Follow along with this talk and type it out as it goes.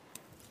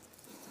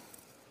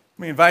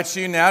We invite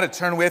you now to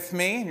turn with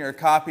me in your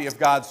copy of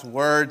God's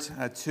Word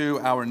to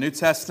our New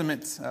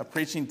Testament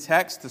preaching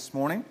text this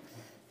morning.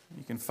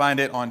 You can find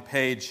it on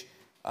page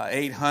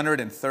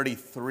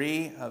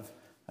 833 of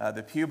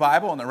the Pew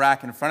Bible on the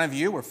rack in front of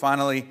you. We're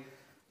finally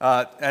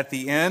at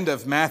the end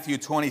of Matthew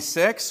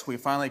 26. We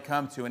finally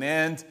come to an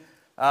end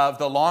of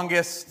the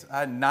longest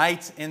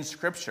night in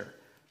Scripture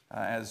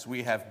as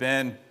we have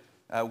been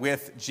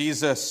with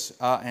Jesus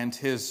and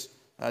his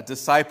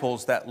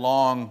disciples that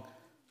long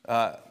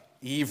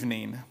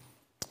evening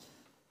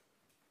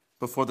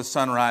before the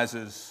sun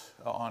rises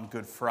on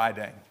Good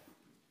Friday.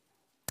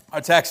 Our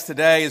text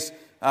today is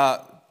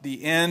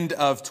the end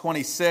of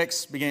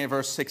 26, beginning at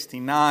verse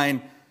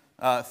 69,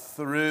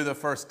 through the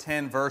first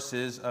 10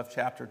 verses of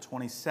chapter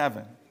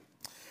 27.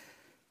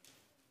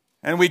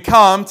 And we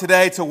come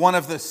today to one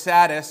of the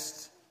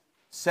saddest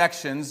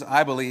sections,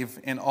 I believe,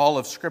 in all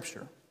of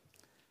Scripture.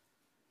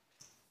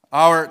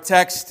 Our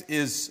text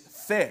is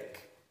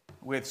thick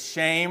with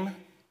shame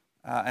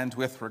and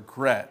with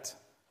regret.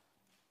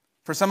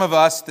 For some of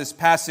us, this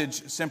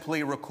passage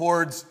simply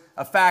records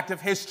a fact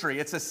of history.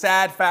 It's a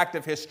sad fact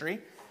of history,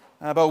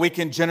 but we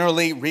can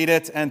generally read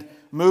it and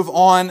move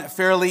on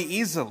fairly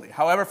easily.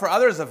 However, for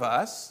others of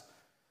us,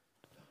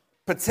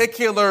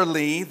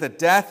 particularly the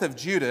death of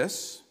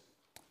Judas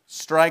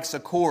strikes a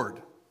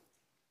chord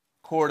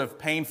of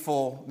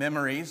painful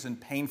memories and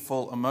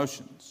painful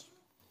emotions.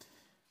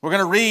 We're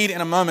going to read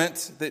in a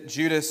moment that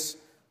Judas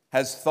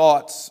has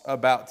thoughts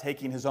about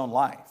taking his own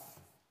life.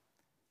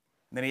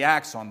 And then he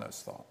acts on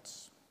those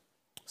thoughts.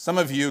 Some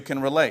of you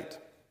can relate.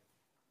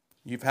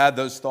 You've had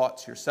those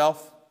thoughts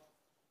yourself.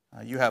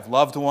 You have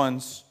loved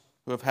ones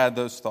who have had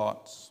those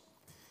thoughts.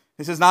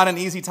 This is not an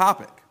easy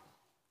topic.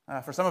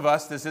 For some of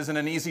us, this isn't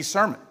an easy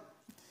sermon.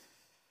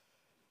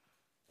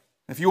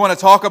 If you want to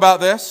talk about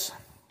this,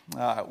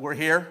 we're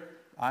here.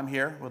 I'm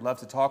here. Would love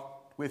to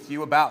talk with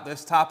you about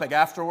this topic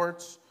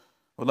afterwards.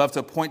 Would love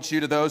to point you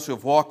to those who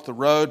have walked the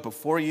road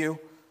before you,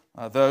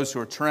 those who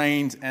are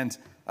trained and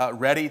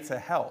ready to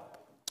help.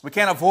 We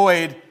can't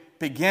avoid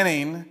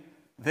beginning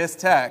this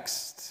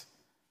text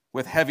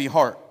with heavy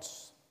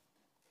hearts.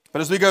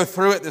 But as we go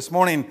through it this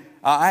morning,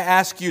 I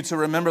ask you to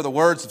remember the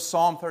words of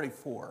Psalm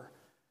 34,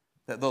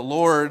 that the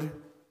Lord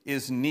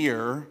is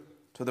near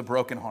to the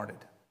brokenhearted,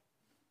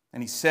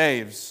 and he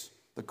saves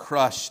the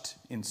crushed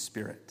in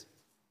spirit.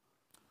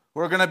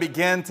 We're going to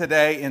begin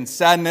today in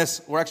sadness.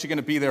 We're actually going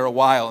to be there a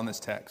while in this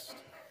text.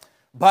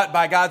 But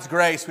by God's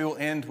grace, we will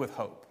end with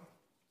hope.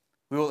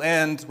 We will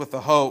end with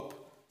the hope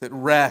that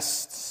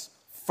rests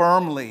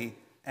firmly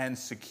and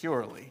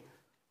securely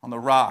on the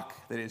rock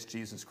that is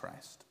Jesus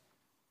Christ.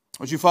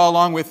 Would you follow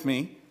along with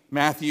me?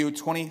 Matthew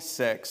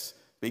 26,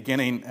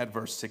 beginning at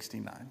verse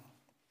 69.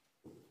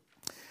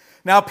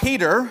 Now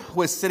Peter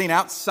was sitting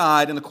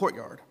outside in the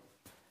courtyard,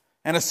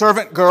 and a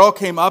servant girl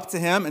came up to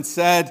him and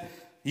said,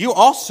 "You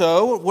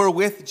also were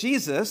with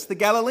Jesus the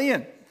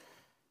Galilean."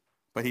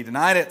 But he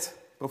denied it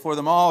before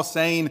them all,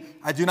 saying,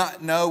 "I do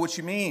not know what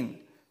you mean."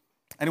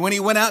 And when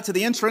he went out to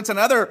the entrance,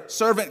 another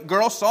servant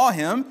girl saw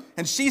him,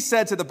 and she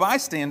said to the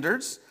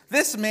bystanders,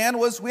 "This man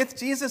was with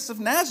Jesus of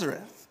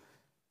Nazareth."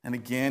 And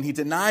again he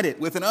denied it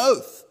with an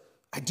oath,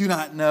 "I do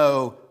not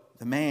know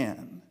the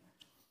man."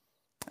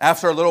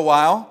 After a little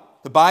while,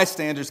 the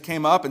bystanders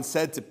came up and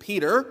said to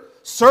Peter,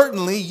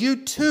 "Certainly you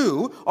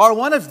too are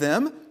one of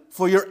them,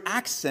 for your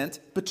accent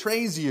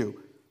betrays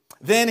you."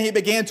 Then he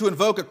began to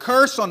invoke a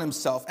curse on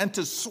himself and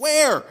to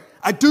swear,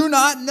 "I do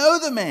not know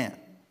the man."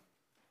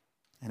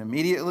 And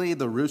immediately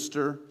the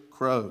rooster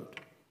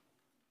crowed.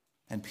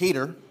 And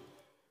Peter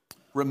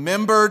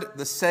remembered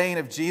the saying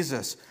of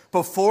Jesus,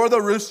 "Before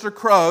the rooster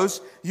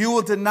crows, you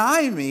will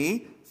deny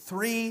me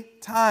 3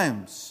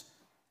 times."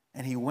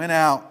 And he went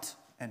out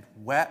and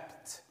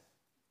wept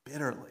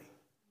bitterly.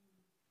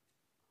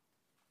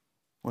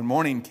 When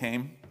morning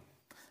came,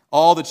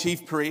 all the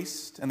chief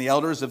priests and the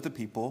elders of the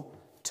people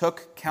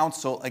took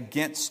counsel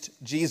against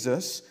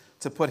Jesus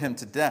to put him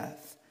to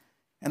death.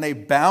 And they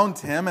bound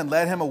him and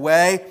led him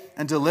away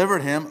and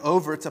delivered him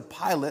over to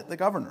Pilate the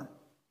governor.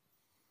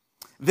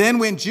 Then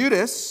when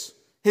Judas,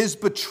 his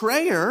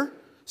betrayer,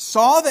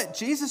 saw that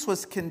Jesus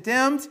was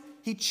condemned,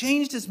 he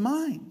changed his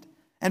mind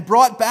and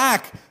brought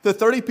back the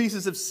 30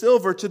 pieces of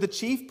silver to the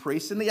chief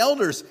priests and the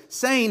elders,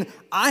 saying,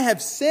 "I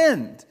have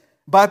sinned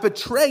by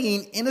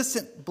betraying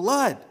innocent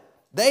blood."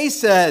 They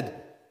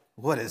said,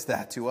 "What is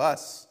that to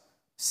us?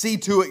 See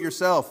to it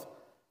yourself."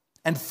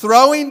 And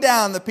throwing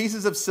down the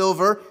pieces of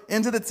silver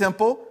into the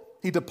temple,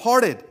 he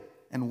departed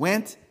and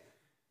went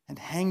and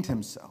hanged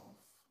himself.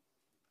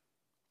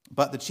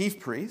 But the chief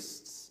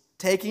priests,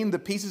 taking the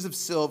pieces of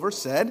silver,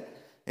 said,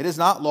 "It is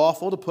not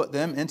lawful to put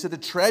them into the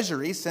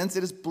treasury, since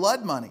it is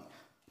blood money."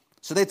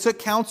 So they took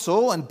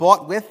counsel and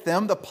bought with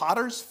them the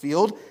potter's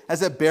field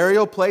as a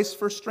burial place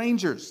for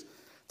strangers.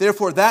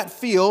 Therefore that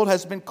field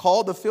has been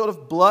called the field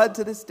of blood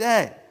to this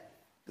day.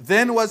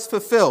 Then was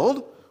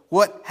fulfilled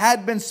what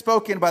had been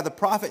spoken by the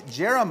prophet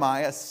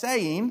Jeremiah,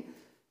 saying,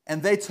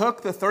 "And they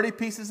took the 30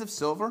 pieces of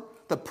silver,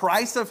 the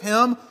price of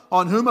him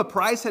on whom a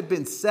price had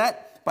been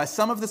set by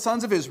some of the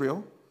sons of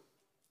Israel,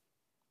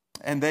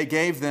 and they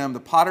gave them the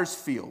potter's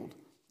field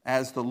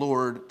as the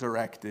Lord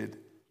directed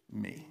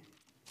me.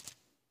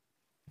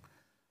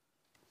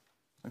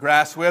 The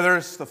grass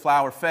withers, the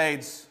flower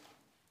fades.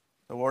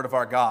 The word of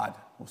our God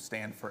will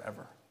stand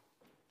forever.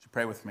 Would you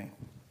pray with me?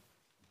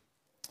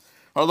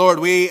 Our Lord,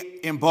 we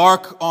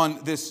embark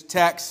on this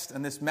text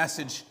and this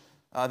message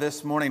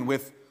this morning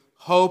with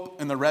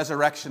hope in the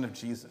resurrection of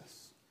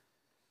Jesus.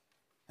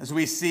 As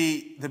we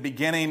see the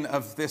beginning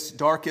of this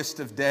darkest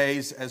of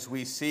days, as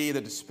we see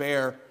the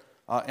despair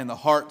in the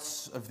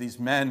hearts of these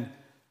men,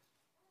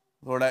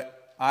 Lord,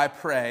 I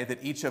pray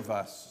that each of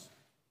us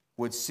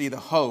would see the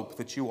hope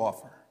that you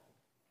offer,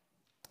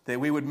 that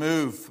we would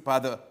move by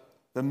the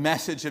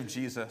message of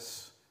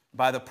Jesus,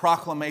 by the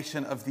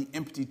proclamation of the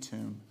empty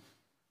tomb,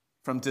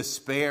 from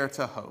despair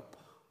to hope,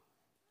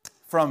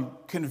 from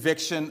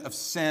conviction of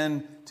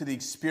sin to the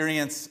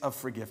experience of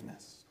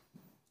forgiveness.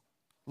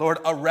 Lord,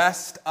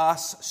 arrest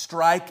us,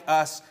 strike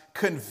us,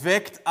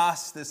 convict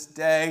us this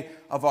day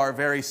of our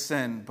very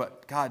sin.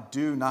 But God,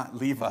 do not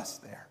leave us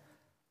there,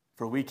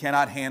 for we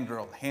cannot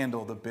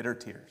handle the bitter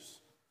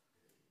tears.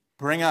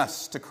 Bring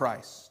us to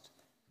Christ.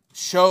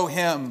 Show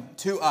him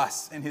to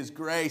us in his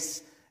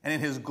grace and in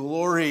his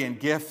glory, and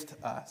gift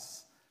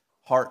us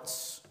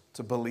hearts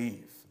to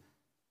believe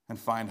and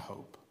find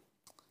hope.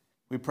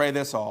 We pray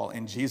this all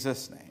in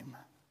Jesus' name.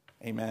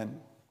 Amen.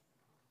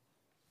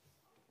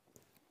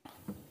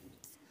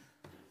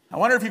 I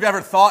wonder if you've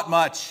ever thought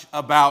much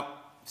about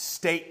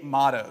state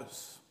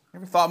mottos. You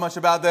ever thought much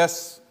about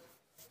this?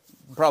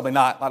 Probably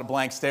not. A lot of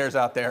blank stares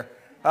out there.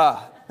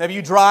 Maybe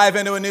you drive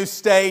into a new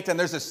state and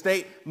there's a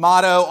state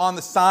motto on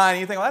the sign,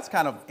 and you think, well, that's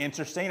kind of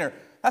interesting, or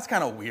that's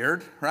kind of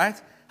weird,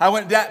 right? I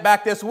went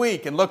back this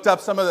week and looked up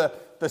some of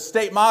the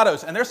state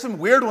mottos, and there's some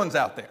weird ones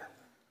out there.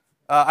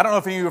 I don't know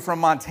if any of you are from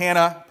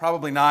Montana,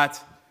 probably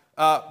not,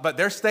 but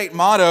their state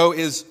motto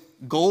is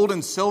gold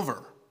and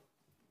silver.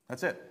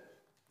 That's it,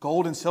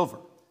 gold and silver.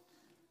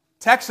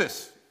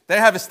 Texas, they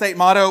have a state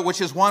motto,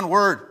 which is one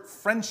word,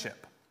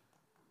 friendship.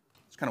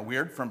 It's kind of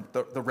weird from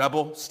the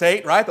rebel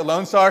state, right? The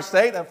Lone Star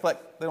state. That's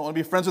like they don't want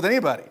to be friends with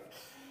anybody.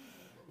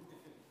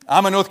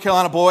 I'm a North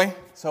Carolina boy,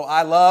 so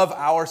I love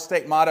our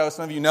state motto.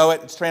 Some of you know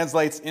it. It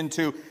translates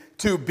into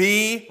to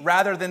be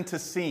rather than to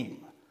seem.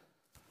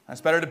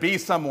 It's better to be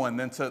someone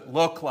than to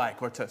look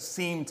like or to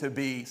seem to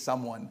be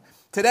someone.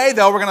 Today,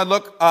 though, we're going to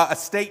look a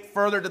state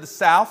further to the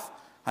south.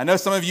 I know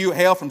some of you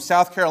hail from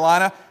South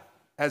Carolina.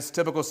 As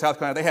typical South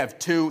Carolina, they have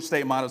two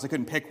state mottos. They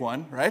couldn't pick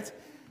one, right?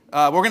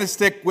 We're going to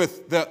stick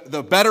with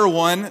the better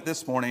one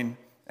this morning,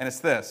 and it's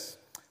this: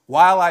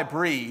 while I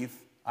breathe,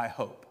 I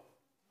hope.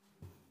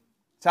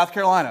 South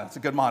Carolina, it's a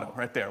good motto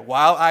right there.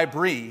 While I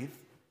breathe,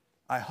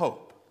 I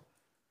hope.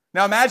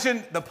 Now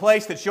imagine the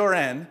place that you're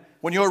in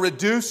when you're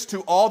reduced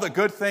to all the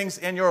good things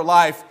in your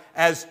life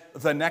as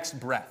the next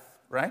breath,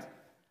 right?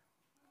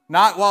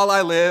 Not while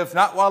I live,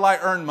 not while I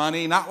earn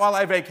money, not while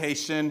I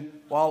vacation,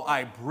 while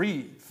I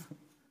breathe,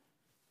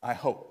 I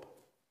hope.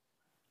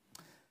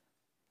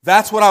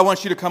 That's what I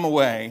want you to come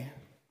away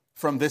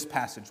from this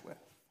passage with.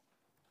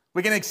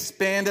 We can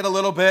expand it a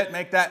little bit,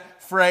 make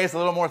that phrase a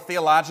little more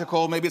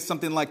theological. Maybe it's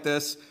something like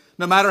this: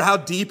 no matter how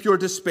deep your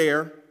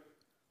despair,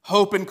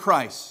 hope in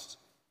Christ,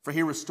 for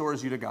he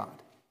restores you to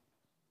God.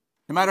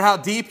 No matter how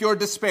deep your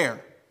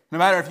despair, no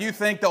matter if you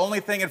think the only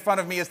thing in front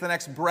of me is the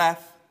next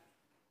breath,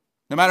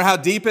 no matter how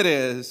deep it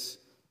is,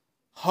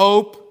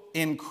 hope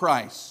in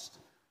Christ,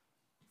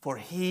 for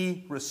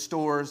he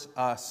restores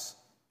us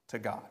to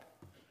God.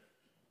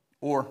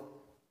 Or,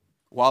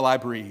 while I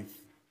breathe,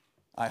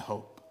 I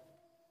hope.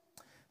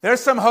 There's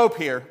some hope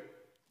here.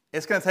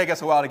 It's going to take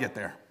us a while to get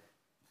there.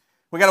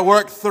 We got to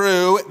work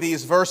through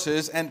these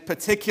verses, and in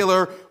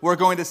particular, we're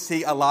going to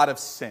see a lot of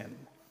sin.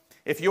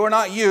 If you're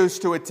not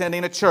used to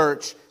attending a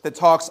church that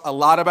talks a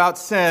lot about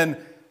sin,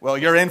 well,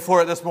 you're in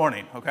for it this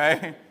morning,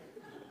 okay?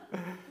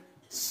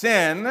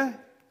 Sin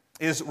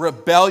is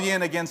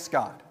rebellion against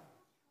God.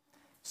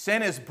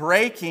 Sin is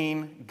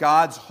breaking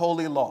God's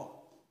holy law.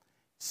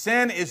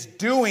 Sin is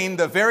doing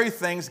the very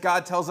things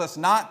God tells us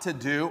not to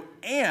do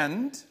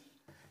and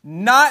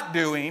not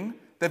doing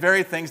the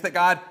very things that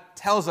God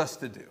tells us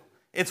to do.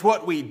 It's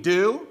what we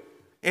do,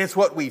 it's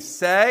what we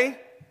say,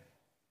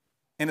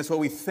 and it's what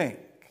we think.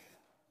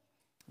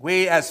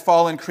 We, as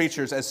fallen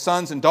creatures, as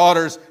sons and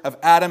daughters of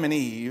Adam and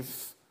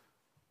Eve,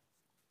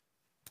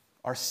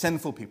 are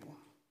sinful people.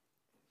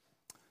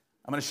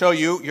 I'm going to show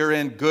you, you're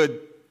in good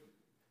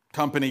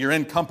company. You're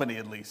in company,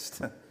 at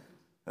least,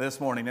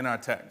 this morning in our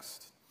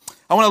text.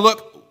 I want to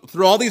look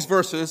through all these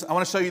verses. I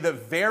want to show you the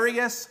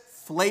various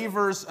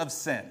flavors of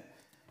sin.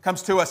 It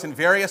comes to us in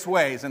various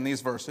ways in these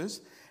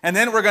verses. And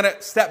then we're going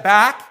to step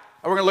back,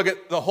 and we're going to look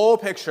at the whole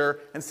picture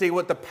and see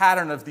what the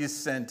pattern of these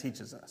sin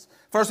teaches us.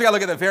 First, we got to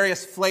look at the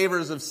various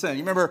flavors of sin.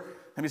 You remember,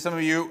 maybe some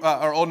of you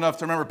are old enough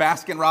to remember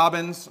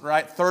Baskin-Robbins,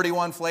 right?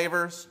 31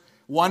 flavors,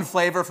 one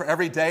flavor for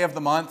every day of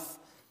the month.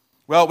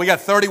 Well, we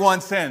got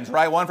 31 sins,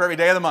 right? One for every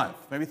day of the month,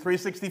 maybe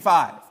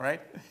 365,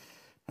 right?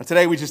 But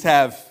today we just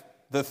have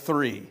the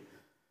three.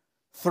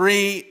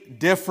 Three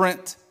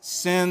different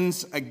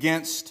sins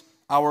against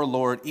our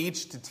Lord,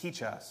 each to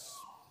teach us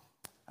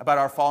about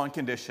our fallen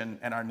condition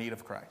and our need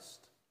of Christ.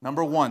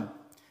 Number one,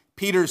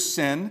 Peter's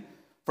sin,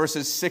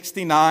 verses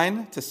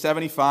 69 to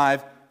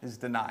 75, is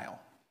denial.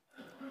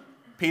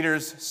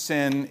 Peter's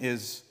sin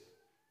is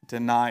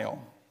denial.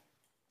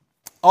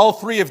 All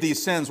three of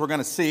these sins we're going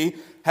to see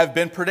have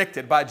been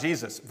predicted by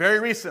Jesus very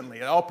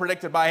recently, all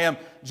predicted by him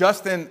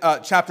just in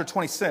chapter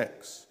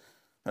 26.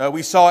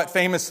 We saw it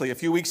famously a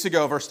few weeks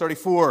ago, verse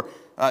 34.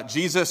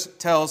 Jesus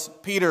tells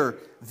Peter,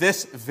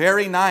 "This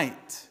very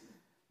night,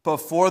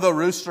 before the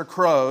rooster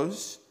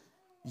crows,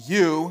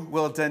 you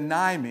will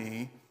deny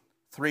me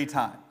 3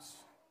 times."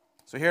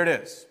 So here it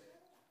is.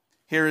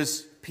 Here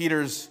is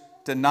Peter's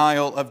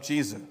denial of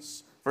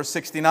Jesus. Verse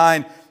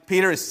 69,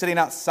 Peter is sitting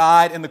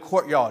outside in the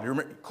courtyard.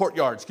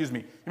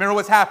 Remember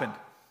what's happened?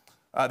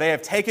 They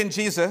have taken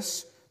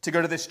Jesus to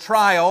go to this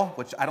trial,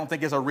 which I don't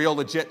think is a real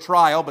legit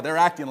trial, but they're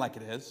acting like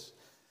it is.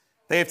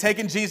 They have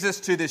taken Jesus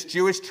to this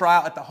Jewish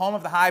trial at the home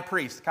of the high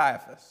priest,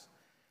 Caiaphas.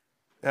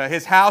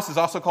 His house is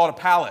also called a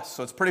palace,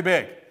 so it's pretty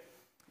big.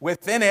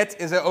 Within it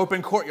is an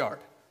open courtyard.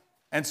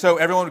 And so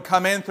everyone would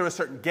come in through a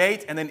certain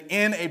gate, and then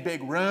in a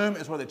big room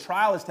is where the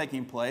trial is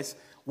taking place.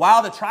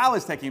 While the trial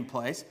is taking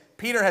place,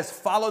 Peter has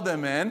followed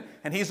them in,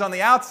 and he's on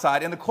the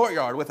outside in the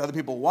courtyard with other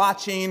people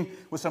watching,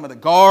 with some of the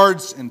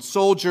guards and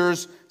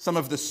soldiers, some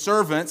of the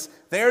servants.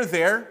 They're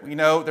there. We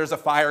know there's a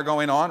fire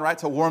going on, right,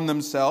 to warm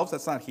themselves.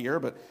 That's not here,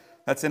 but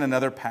that's in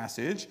another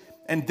passage.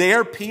 And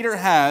there Peter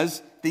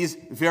has these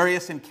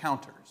various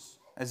encounters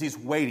as he's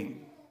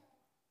waiting.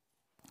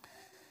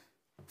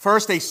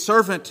 First, a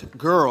servant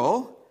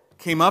girl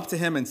came up to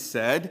him and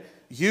said,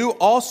 "You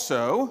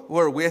also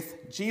were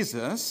with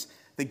Jesus,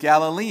 the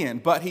Galilean."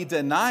 But he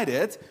denied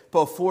it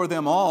before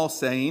them all,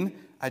 saying,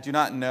 "I do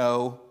not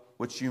know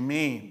what you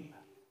mean."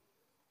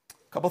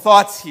 A couple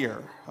thoughts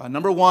here.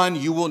 Number one,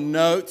 you will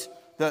note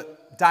the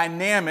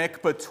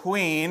dynamic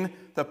between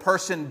the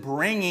person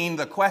bringing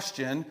the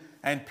question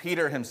and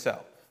Peter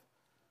himself.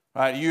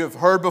 Right? You have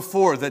heard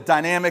before the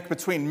dynamic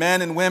between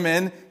men and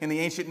women in the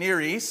ancient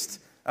Near East,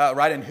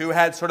 right? And who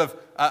had sort of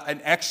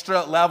an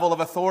extra level of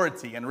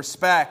authority and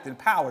respect and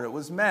power. It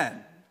was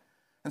men.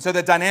 And so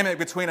the dynamic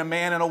between a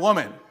man and a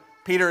woman.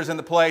 Peter is in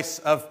the place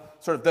of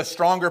sort of the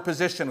stronger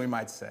position, we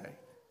might say.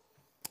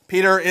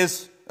 Peter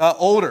is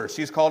older.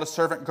 She's called a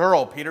servant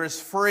girl. Peter is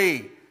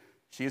free.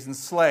 She is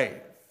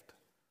enslaved.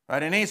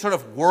 Right? In any sort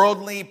of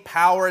worldly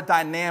power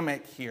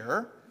dynamic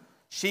here,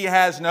 she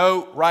has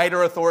no right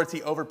or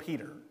authority over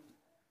Peter.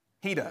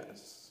 He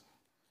does.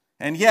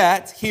 And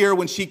yet, here,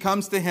 when she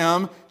comes to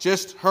him,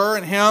 just her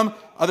and him,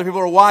 other people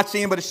are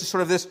watching, but it's just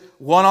sort of this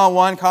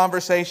one-on-one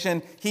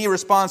conversation. He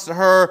responds to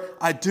her,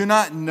 "I do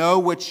not know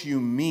what you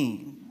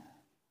mean."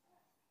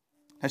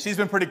 And she's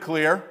been pretty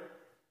clear.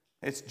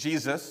 It's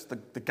Jesus,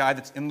 the guy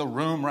that's in the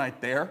room right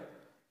there,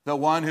 the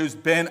one who's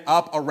been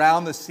up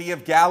around the Sea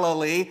of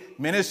Galilee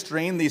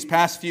ministering these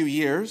past few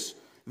years,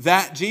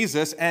 that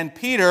Jesus. And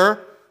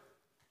Peter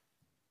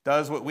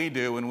does what we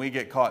do when we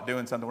get caught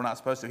doing something we're not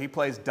supposed to. He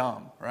plays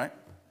dumb, right?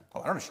 "Oh,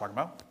 I don't know what you're talking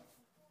about.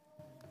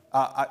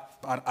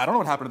 I don't know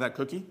what happened to that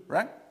cookie,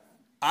 right?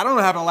 I don't know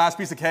what happened to the last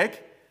piece of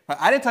cake.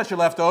 I didn't touch your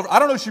leftover. I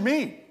don't know what you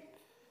mean."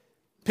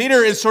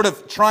 Peter is sort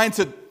of trying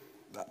to,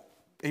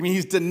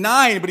 he's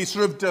denying, but he's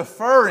sort of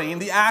deferring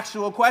the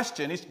actual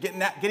question. He's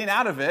getting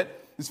out of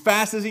it as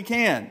fast as he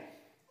can.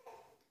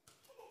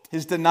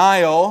 His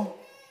denial,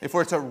 if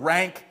we're to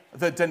rank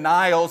the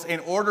denials in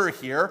order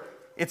here,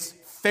 it's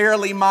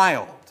fairly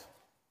mild.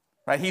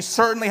 Right? He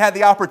certainly had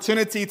the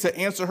opportunity to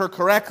answer her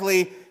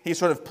correctly. He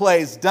sort of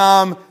plays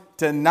dumb,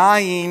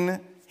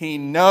 denying he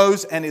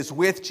knows and is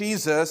with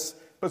Jesus,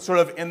 but sort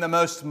of in the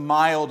most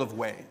mild of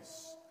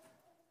ways.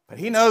 But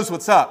he knows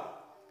what's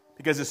up,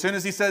 because as soon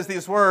as he says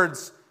these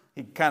words,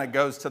 he kind of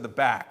goes to the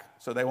back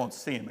so they won't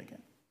see him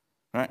again.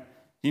 Right?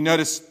 You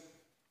notice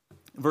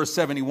verse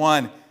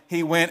 71,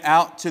 he went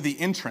out to the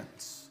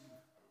entrance.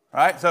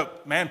 Right? So,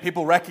 man,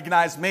 people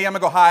recognize me. I'm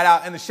going to go hide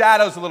out in the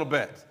shadows a little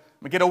bit.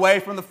 I'm going to get away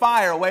from the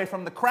fire, away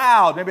from the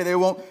crowd. Maybe they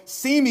won't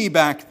see me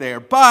back there.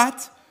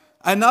 But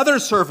another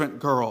servant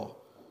girl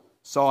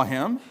saw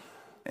him,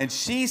 and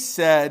she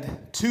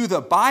said to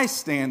the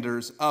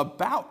bystanders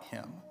about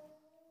him.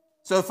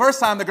 So the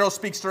first time the girl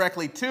speaks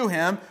directly to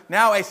him.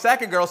 Now a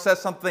second girl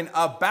says something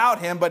about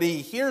him, but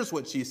he hears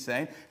what she's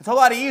saying. It's a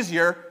lot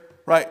easier,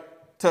 right,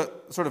 to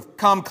sort of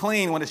come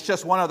clean when it's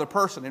just one other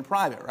person in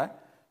private, right?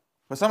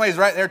 But somebody's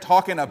right there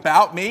talking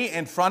about me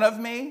in front of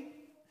me.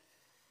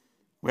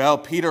 Well,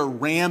 Peter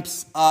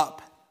ramps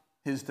up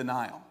his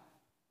denial.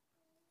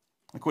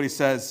 Look what he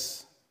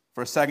says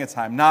for a second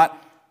time. Not,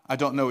 "I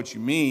don't know what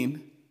you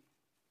mean."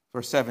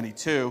 Verse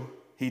 72,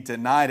 he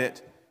denied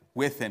it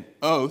with an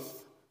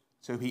oath.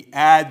 So he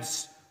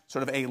adds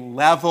sort of a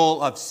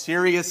level of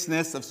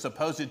seriousness, of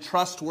supposed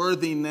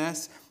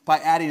trustworthiness, by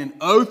adding an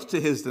oath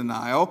to his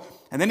denial.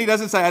 And then he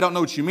doesn't say, "I don't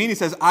know what you mean." He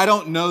says, "I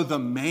don't know the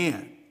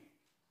man."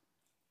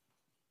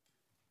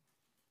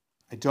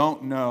 I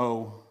don't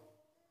know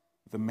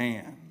the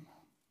man.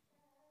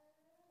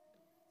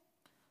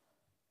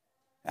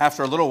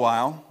 After a little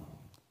while,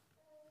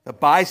 the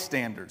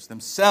bystanders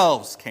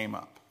themselves came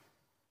up.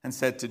 and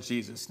said to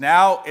Jesus.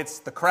 Now it's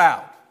the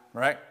crowd,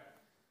 right?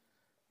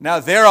 Now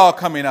they're all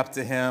coming up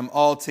to him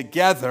all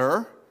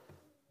together.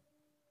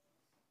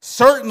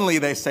 Certainly,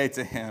 they say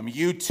to him,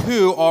 you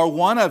too are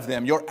one of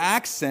them. Your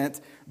accent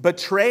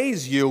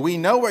betrays you. We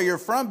know where you're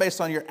from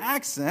based on your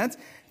accent.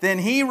 Then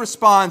he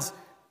responds,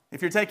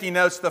 if you're taking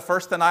notes, the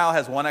first denial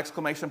has 1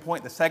 exclamation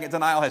point. The second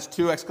denial has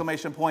 2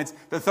 exclamation points.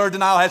 The third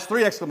denial has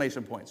 3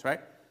 exclamation points, right?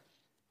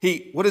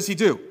 What does he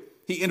do?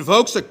 He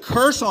invokes a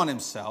curse on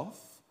himself.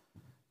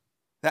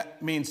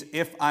 That means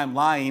if I'm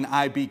lying,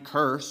 I be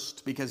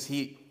cursed, because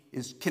he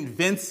is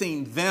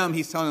convincing them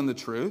he's telling them the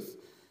truth.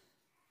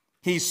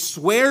 He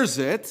swears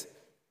it,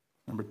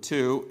 number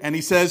 2, and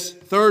he says,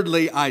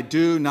 thirdly, I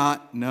do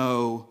not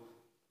know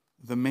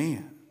the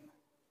man.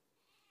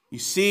 You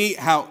see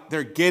how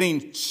they're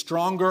getting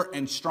stronger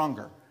and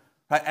stronger.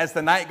 Right? As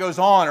the night goes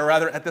on, or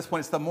rather at this point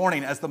it's the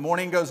morning, as the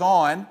morning goes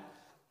on,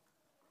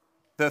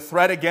 the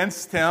threat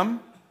against him,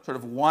 sort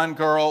of one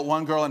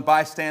girl and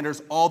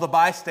bystanders, all the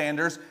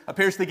bystanders,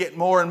 appears to get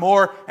more and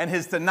more, and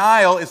his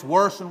denial is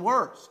worse and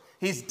worse.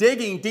 He's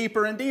digging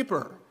deeper and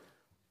deeper.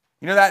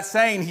 You know that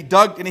saying, he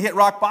dug and he hit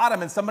rock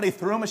bottom and somebody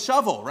threw him a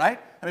shovel, right?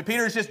 I mean,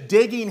 Peter is just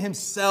digging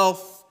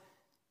himself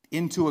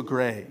into a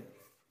grave.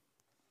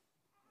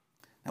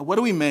 Now, what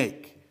do we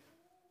make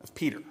of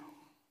Peter?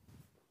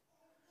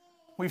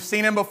 We've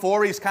seen him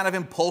before. He's kind of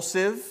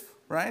impulsive,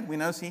 right? We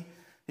know he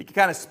can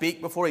kind of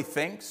speak before he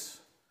thinks.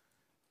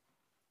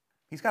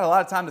 He's got a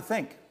lot of time to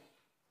think.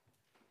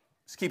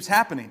 This keeps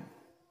happening.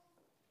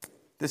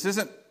 This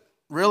isn't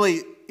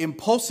really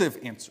impulsive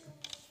answer.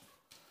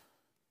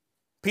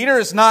 Peter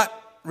is not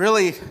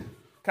really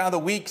kind of the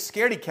weak,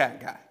 scaredy cat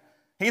guy.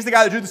 He's the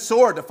guy that drew the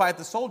sword to fight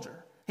the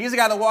soldier. He's the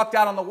guy that walked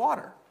out on the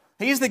water.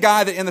 He's the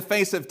guy that in the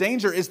face of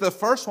danger is the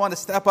first one to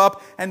step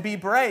up and be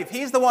brave.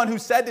 He's the one who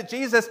said to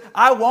Jesus,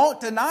 I won't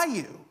deny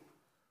you.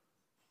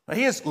 But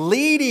he is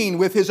leading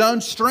with his own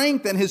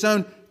strength and his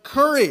own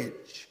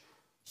courage.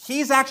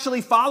 He's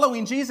actually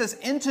following Jesus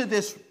into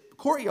this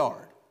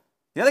courtyard.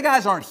 The other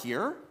guys aren't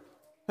here,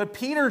 but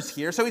Peter's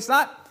here. So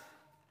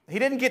he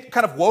didn't get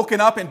kind of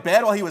woken up in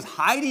bed while he was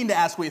hiding to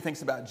ask what he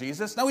thinks about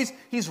Jesus. No,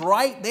 he's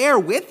right there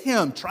with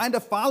him, trying to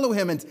follow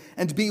him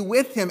and be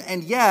with him.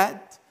 And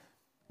yet,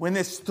 when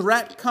this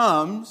threat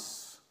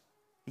comes,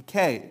 he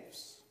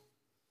caves.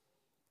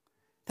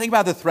 Think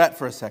about the threat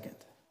for a second.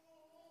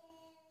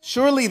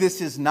 Surely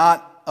this is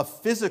not a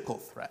physical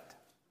threat.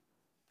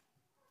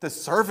 The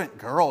servant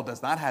girl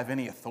does not have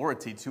any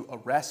authority to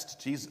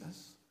arrest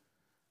Jesus.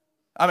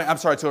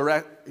 To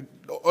arrest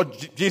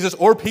Jesus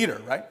or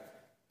Peter, right?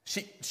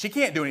 She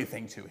can't do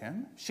anything to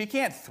him. She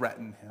can't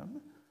threaten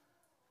him.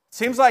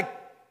 Seems like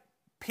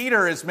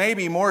Peter is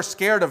maybe more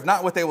scared of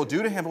not what they will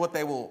do to him, but what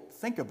they will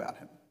think about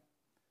him.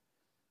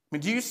 I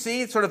mean, do you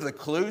see sort of the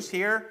clues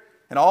here?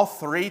 And all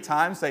 3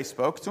 times they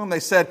spoke to him, they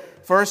said,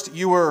 first,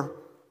 you were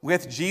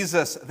with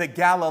Jesus, the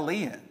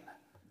Galilean,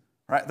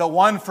 right? The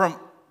one from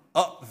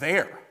up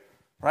there,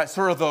 right?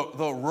 Sort of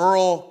the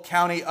rural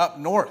county up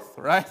north,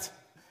 right?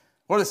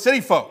 We're the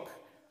city folk.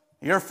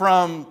 You're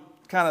from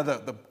kind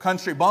of the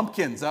country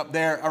bumpkins up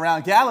there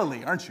around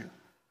Galilee, aren't you?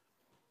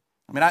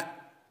 I mean,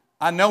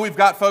 I know we've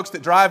got folks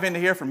that drive into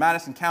here from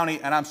Madison County,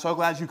 and I'm so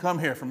glad you come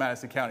here from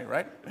Madison County,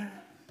 right?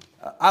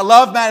 I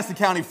love Madison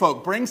County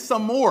folk. Bring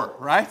some more,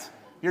 right?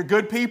 You're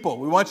good people.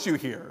 We want you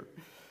here.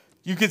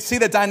 You can see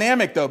the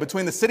dynamic, though,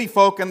 between the city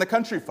folk and the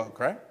country folk,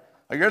 right?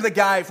 Like you're the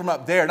guy from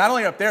up there. Not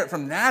only up there,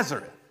 from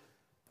Nazareth.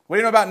 What do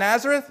you know about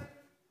Nazareth?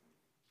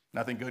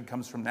 Nothing good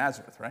comes from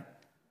Nazareth, right?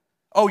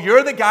 Oh,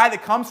 you're the guy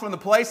that comes from the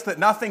place that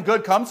nothing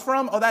good comes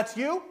from? Oh, that's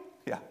you?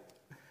 Yeah.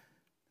 And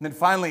then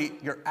finally,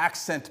 your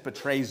accent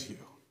betrays you.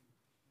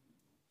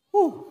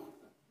 Whew.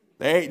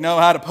 They know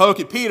how to poke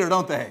at Peter,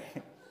 don't they?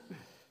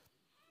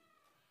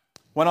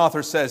 One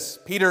author says,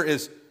 Peter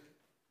is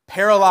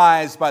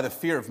paralyzed by the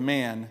fear of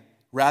man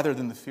rather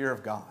than the fear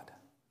of God.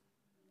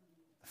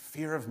 The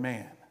fear of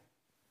man.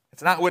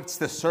 It's not what's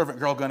this servant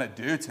girl going to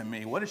do to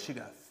me. What is she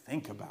going to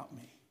think about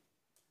me?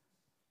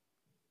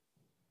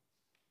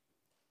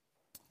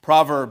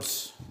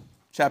 Proverbs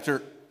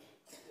chapter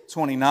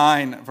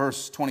 29,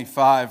 verse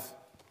 25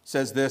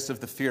 says this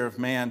of the fear of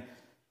man.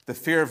 The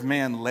fear of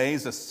man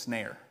lays a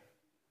snare.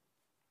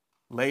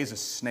 Lays a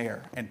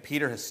snare. And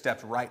Peter has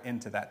stepped right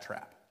into that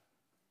trap.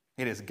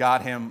 It has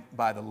got him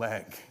by the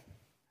leg.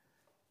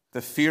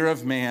 The fear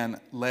of man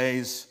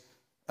lays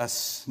a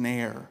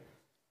snare.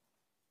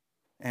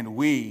 And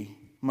we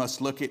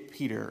must look at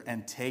Peter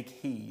and take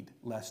heed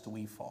lest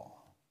we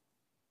fall.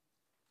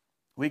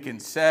 We can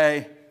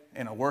say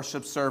in a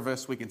worship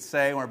service, we can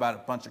say we're about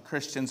a bunch of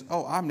Christians,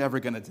 oh, I'm never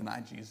going to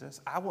deny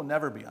Jesus. I will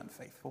never be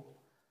unfaithful.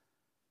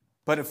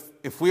 But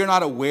if we are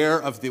not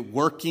aware of the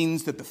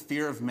workings that the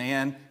fear of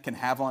man can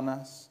have on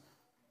us,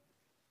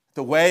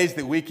 the ways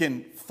that we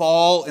can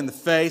fall in the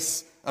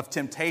face of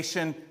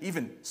temptation,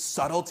 even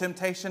subtle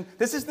temptation.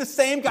 This is the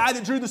same guy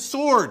that drew the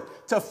sword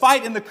to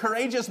fight in the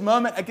courageous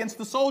moment against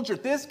the soldier.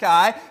 This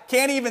guy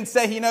can't even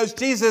say he knows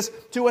Jesus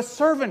to a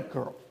servant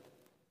girl.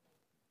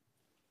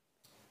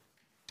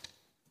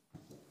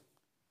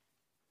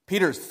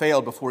 Peter's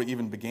failed before he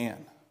even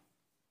began.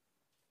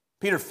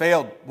 Peter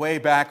failed way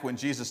back when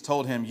Jesus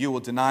told him, "You will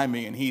deny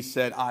me," and he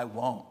said, "I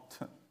won't."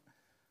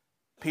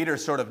 Peter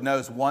sort of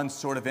knows one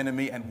sort of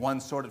enemy and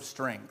one sort of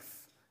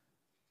strength.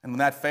 And when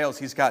that fails,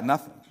 he's got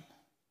nothing.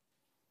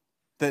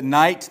 The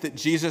night that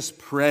Jesus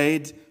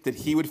prayed that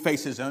he would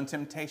face his own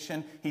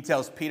temptation, he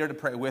tells Peter to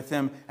pray with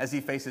him as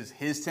he faces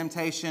his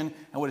temptation.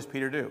 And what does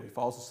Peter do? He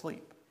falls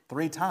asleep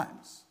 3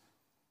 times.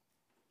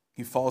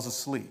 He falls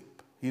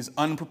asleep. He's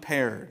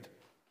unprepared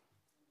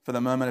for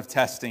the moment of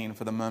testing,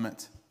 for the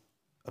moment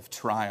of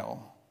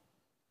trial.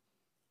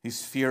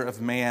 His fear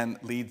of man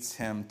leads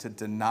him to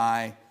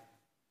deny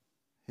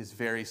his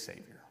very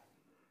Savior.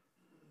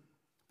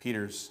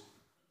 Peter's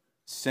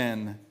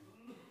sin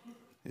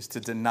is to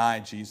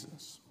deny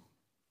Jesus.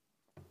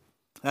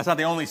 That's not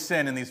the only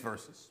sin in these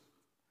verses.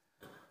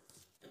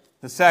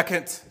 The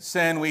second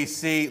sin we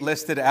see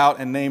listed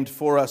out and named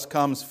for us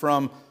comes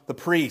from the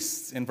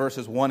priests in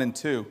verses 1 and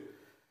 2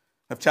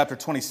 of chapter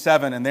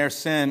 27, and their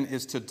sin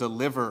is to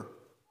deliver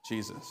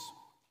Jesus.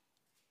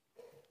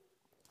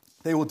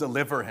 They will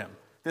deliver him.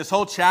 This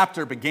whole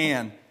chapter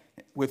began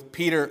with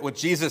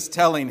Jesus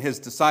telling his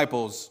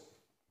disciples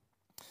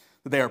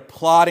that they are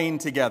plotting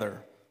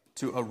together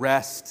to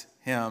arrest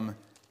him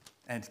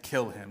and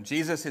kill him.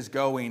 Jesus is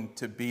going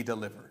to be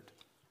delivered.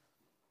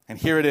 And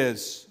here it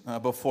is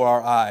before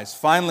our eyes.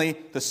 Finally,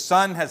 the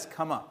sun has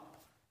come up.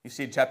 You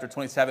see, chapter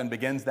 27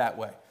 begins that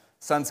way.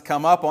 Sun's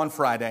come up on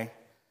Friday,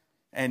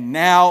 and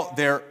now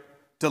their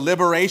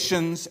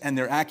deliberations and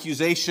their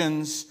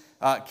accusations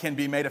can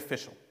be made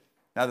official.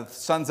 Now that the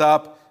sun's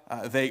up,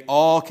 they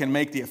all can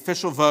make the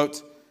official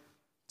vote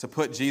to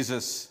put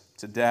Jesus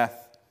to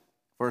death.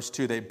 Verse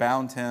 2, they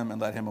bound him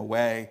and led him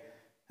away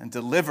and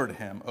delivered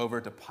him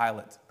over to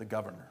Pilate, the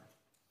governor.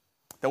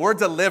 The word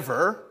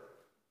deliver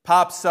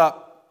pops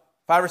up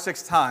 5 or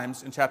 6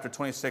 times in chapter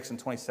 26 and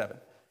 27.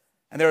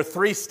 And there are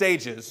 3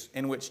 stages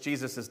in which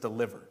Jesus is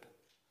delivered.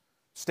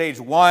 Stage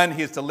 1,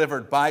 he is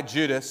delivered by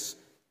Judas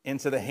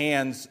into the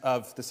hands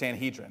of the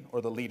Sanhedrin,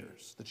 or the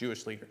leaders, the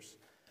Jewish leaders.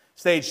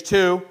 Stage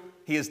 2,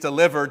 he is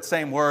delivered,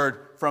 same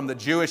word, from the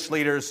Jewish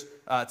leaders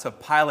to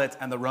Pilate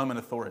and the Roman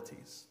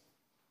authorities.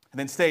 And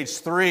then stage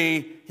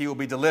 3, he will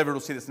be delivered,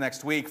 we'll see this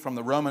next week, from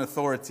the Roman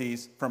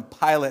authorities, from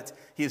Pilate.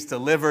 He is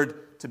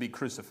delivered to be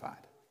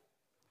crucified.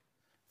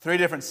 3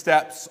 different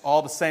steps,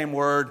 all the same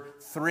word,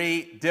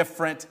 3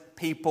 different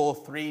people,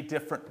 3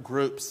 different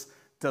groups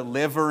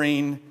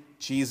delivering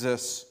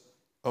Jesus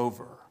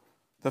over.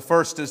 The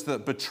first is the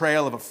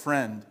betrayal of a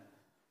friend.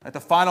 The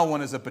final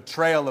one is a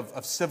betrayal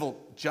of civil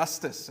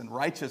justice and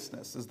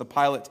righteousness as the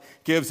Pilate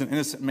gives an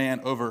innocent man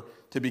over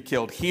to be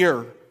killed.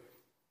 Here,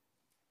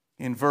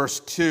 in verse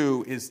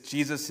 2, is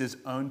Jesus'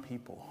 own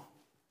people.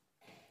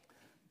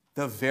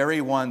 The very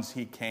ones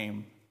he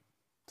came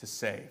to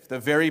save. The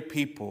very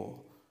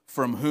people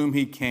from whom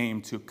he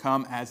came to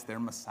come as their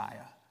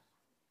Messiah.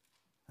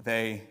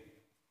 They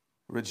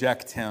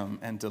reject him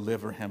and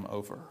deliver him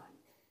over.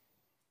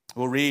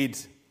 We'll read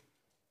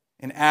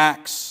in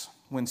Acts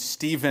when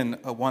Stephen,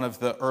 one of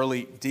the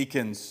early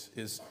deacons,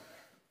 is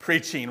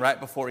preaching right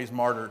before he's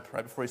martyred,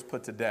 right before he's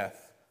put to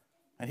death.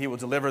 And he will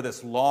deliver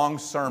this long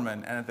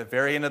sermon, and at the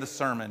very end of the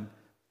sermon,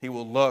 he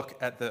will look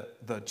at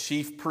the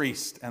chief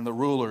priest and the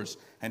rulers,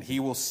 and he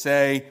will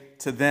say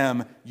to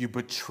them, "You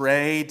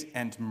betrayed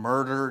and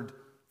murdered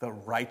the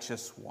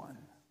righteous one."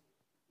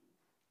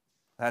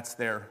 That's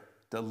their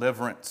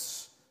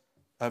deliverance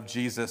of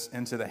Jesus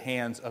into the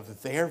hands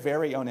of their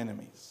very own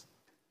enemies,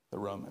 the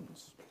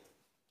Romans.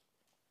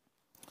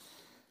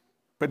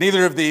 But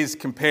neither of these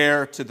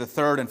compare to the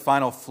third and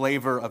final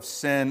flavor of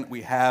sin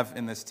we have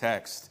in this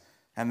text,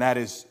 and that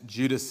is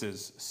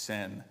Judas's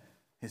sin,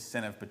 his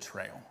sin of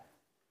betrayal.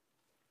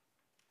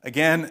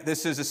 Again,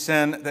 this is a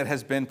sin that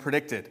has been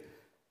predicted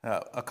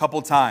a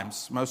couple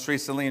times, most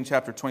recently in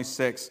chapter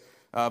 26,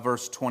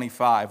 verse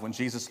 25, when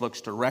Jesus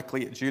looks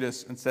directly at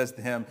Judas and says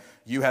to him,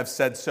 "You have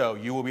said so.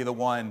 You will be the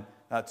one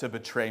to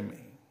betray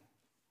me."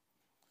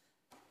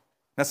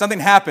 Now,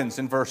 something happens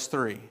in verse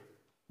 3.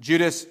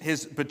 Judas,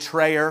 his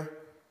betrayer,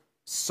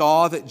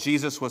 saw that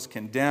Jesus was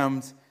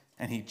condemned,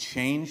 and he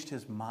changed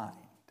his mind.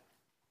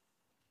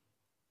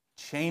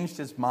 Changed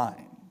his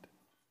mind.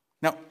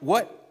 Now,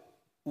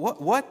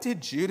 what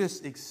did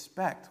Judas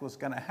expect was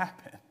going to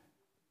happen?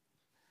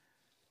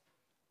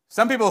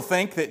 Some people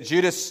think that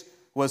Judas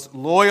was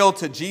loyal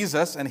to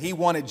Jesus, and he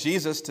wanted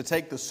Jesus to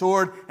take the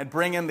sword and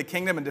bring in the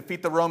kingdom and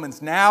defeat the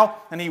Romans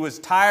now, and he was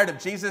tired of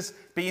Jesus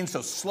being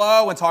so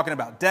slow and talking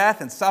about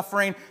death and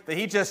suffering that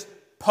he just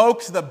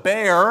pokes the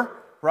bear,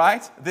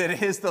 right,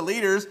 that is the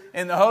leaders,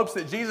 in the hopes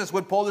that Jesus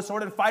would pull the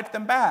sword and fight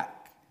them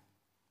back.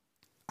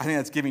 I think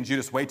that's giving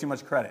Judas way too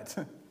much credit.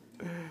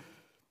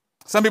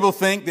 Some people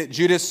think that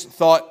Judas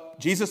thought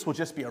Jesus will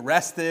just be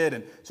arrested,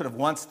 and sort of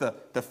once the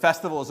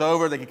festival is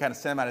over, they can kind of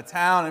send him out of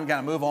town and kind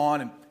of move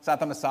on, and it's not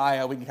the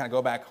Messiah, we can kind of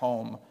go back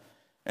home.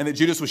 And that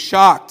Judas was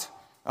shocked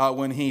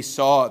when he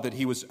saw that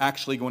he was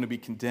actually going to be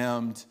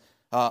condemned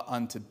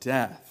unto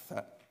death.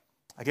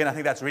 Again, I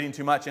think that's reading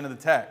too much into the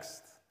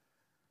text.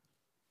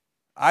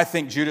 I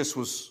think Judas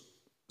was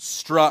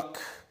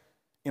struck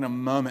in a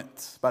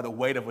moment by the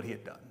weight of what he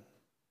had done.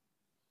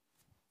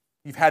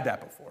 You've had that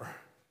before.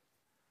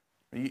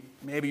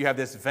 Maybe you have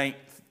this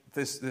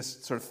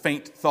sort of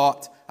faint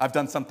thought, I've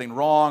done something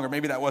wrong, or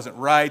maybe that wasn't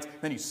right.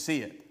 Then you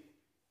see it.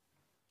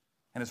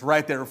 And it's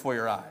right there before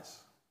your eyes.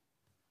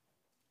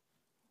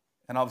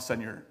 And all of a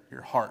sudden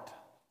your heart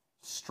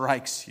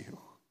strikes you.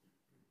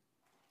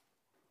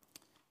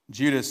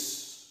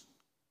 Judas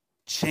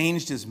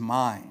changed his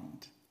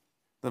mind,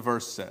 the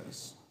verse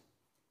says.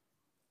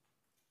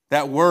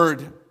 That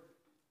word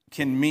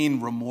can mean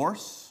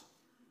remorse.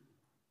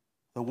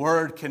 The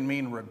word can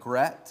mean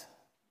regret.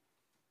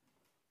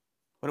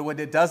 But what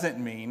it doesn't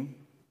mean,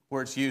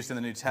 where it's used in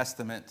the New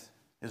Testament,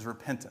 is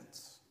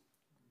repentance.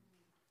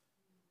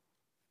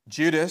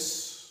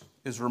 Judas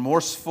is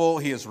remorseful,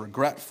 he is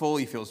regretful,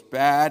 he feels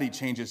bad, he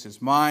changes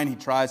his mind, he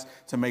tries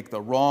to make the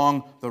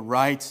wrong the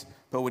right,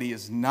 but what he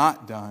has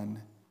not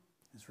done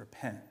is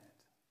repent.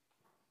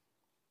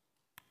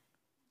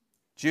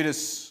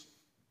 Judas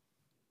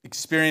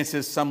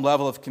experiences some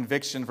level of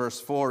conviction. Verse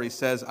 4, he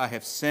says, I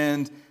have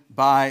sinned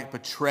by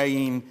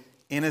betraying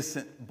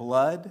innocent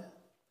blood.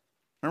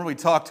 Remember we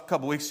talked a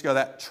couple weeks ago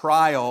that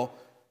trial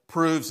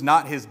proves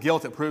not his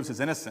guilt, it proves his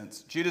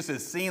innocence. Judas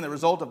has seen the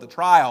result of the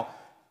trial,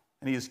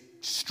 and he is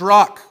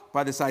struck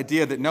by this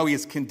idea that no, he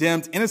has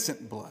condemned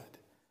innocent blood.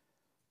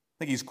 I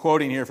think he's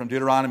quoting here from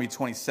Deuteronomy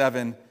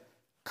 27,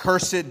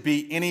 cursed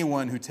be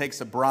anyone who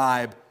takes a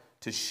bribe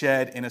to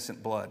shed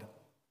innocent blood.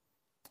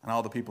 And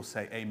all the people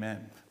say,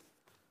 amen.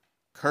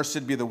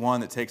 Cursed be the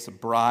one that takes a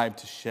bribe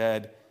to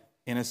shed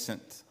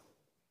innocent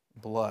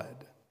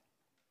blood.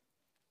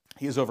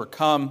 He is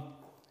overcome.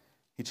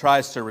 He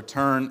tries to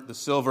return the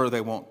silver.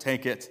 They won't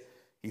take it.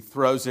 He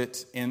throws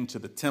it into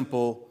the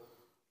temple.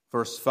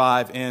 Verse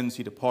 5 ends,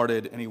 he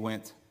departed and he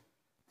went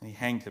and he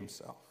hanged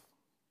himself.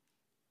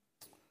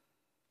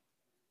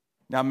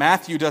 Now,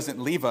 Matthew doesn't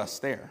leave us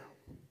there.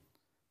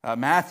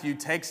 Matthew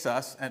takes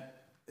us, and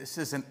this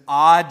is an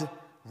odd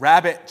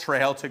rabbit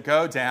trail to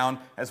go down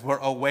as we're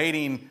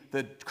awaiting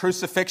the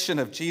crucifixion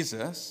of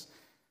Jesus.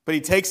 But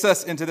he takes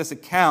us into this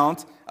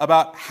account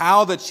about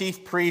how the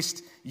chief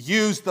priest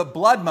used the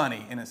blood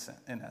money, in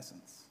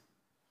essence.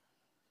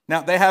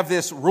 Now, they have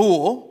this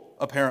rule,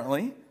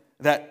 apparently,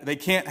 that they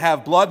can't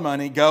have blood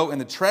money go in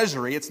the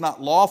treasury. It's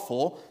not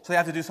lawful, so they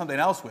have to do something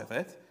else with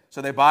it.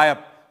 So they buy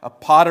a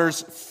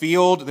potter's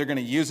field. They're going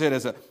to use it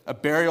as a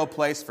burial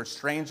place for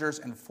strangers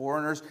and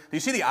foreigners. Do you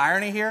see the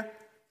irony here?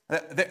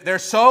 They're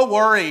so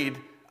worried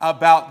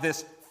about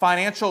this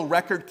financial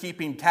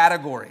record-keeping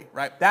category,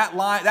 right?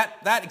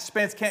 That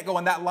expense can't go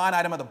in that line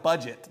item of the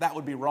budget. That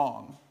would be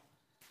wrong.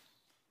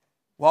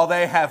 While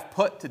they have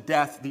put to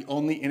death the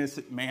only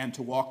innocent man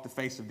to walk the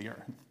face of the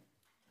earth.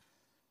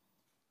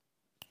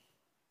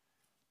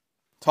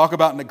 Talk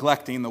about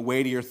neglecting the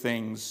weightier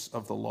things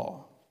of the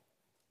law.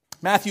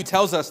 Matthew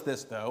tells us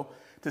this, though,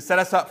 to set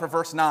us up for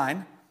verse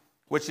 9,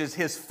 which is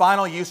his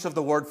final use of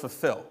the word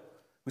fulfill.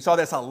 We saw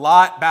this a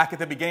lot back at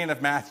the beginning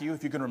of Matthew,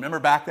 if you can remember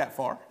back that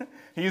far.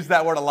 He used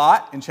that word a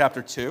lot in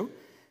chapter 2.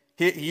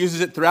 He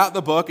uses it throughout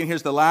the book, and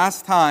here's the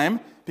last time,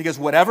 because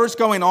whatever's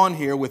going on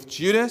here with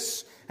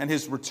Judas and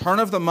his return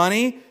of the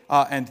money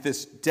and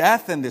this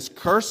death and this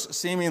curse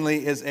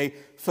seemingly is a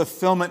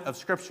fulfillment of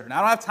Scripture. Now,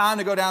 I don't have time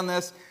to go down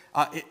this.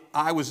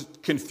 I was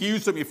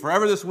confused with me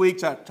forever this week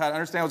to try to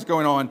understand what's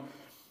going on,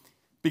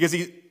 because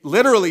he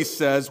literally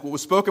says what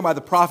was spoken by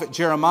the prophet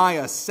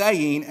Jeremiah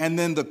saying, and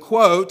then the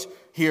quote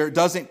here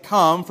doesn't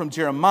come from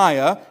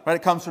Jeremiah, right?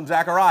 It comes from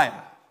Zechariah.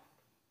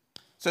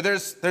 So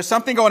there's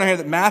something going on here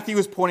that Matthew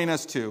is pointing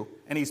us to,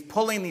 and he's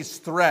pulling these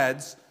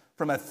threads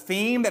from a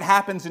theme that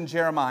happens in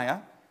Jeremiah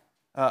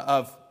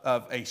of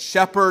a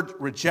shepherd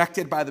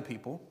rejected by the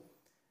people,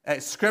 a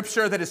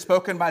scripture that is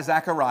spoken by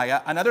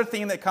Zechariah, another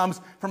theme that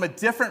comes from a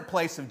different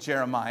place of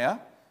Jeremiah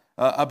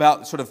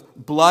about sort of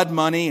blood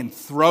money and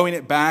throwing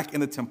it back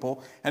in the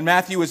temple. And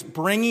Matthew is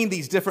bringing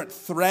these different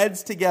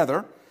threads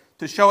together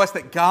to show us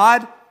that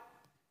God,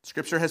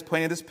 Scripture has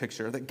painted this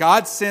picture, that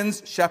God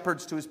sends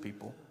shepherds to his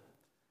people.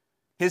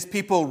 His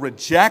people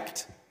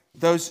reject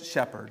those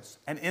shepherds,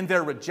 and in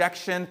their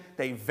rejection,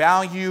 they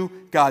value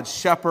God's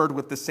shepherd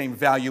with the same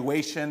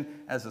valuation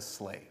as a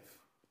slave.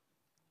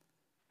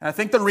 And I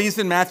think the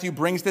reason Matthew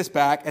brings this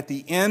back at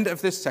the end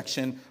of this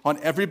section on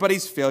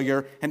everybody's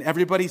failure and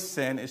everybody's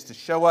sin is to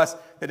show us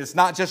that it's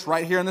not just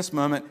right here in this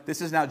moment,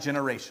 this is now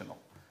generational.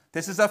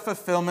 This is a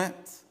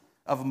fulfillment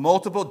of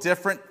multiple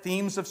different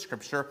themes of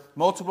Scripture,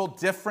 multiple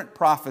different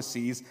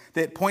prophecies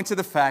that point to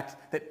the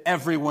fact that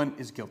everyone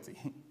is guilty.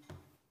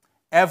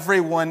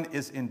 Everyone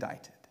is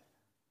indicted.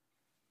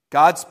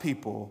 God's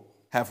people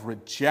have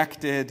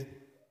rejected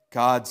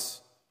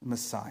God's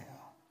Messiah.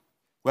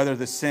 Whether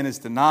the sin is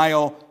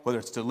denial, whether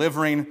it's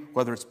delivering,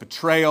 whether it's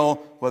betrayal,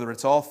 whether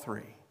it's all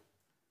three.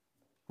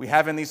 We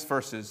have in these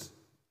verses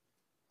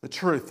the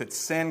truth that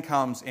sin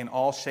comes in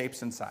all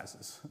shapes and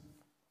sizes.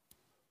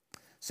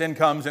 Sin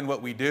comes in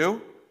what we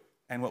do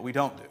and what we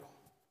don't do.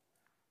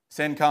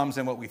 Sin comes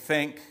in what we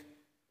think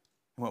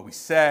and what we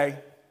say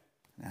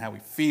and how we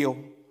feel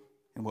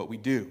and what we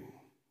do.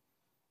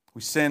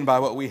 We sin by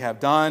what we have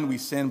done. We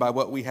sin by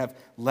what we have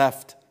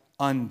left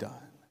undone.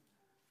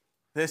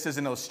 This is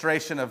an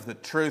illustration of the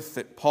truth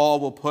that Paul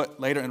will put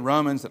later in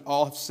Romans, that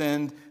all have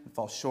sinned and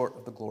fall short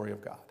of the glory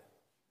of God.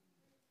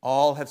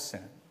 All have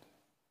sinned.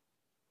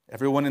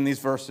 Everyone in these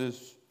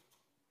verses,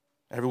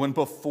 everyone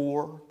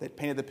before that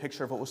painted the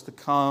picture of what was to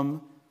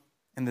come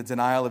in the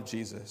denial of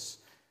Jesus.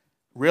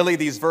 Really,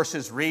 these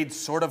verses read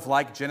sort of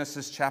like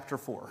Genesis chapter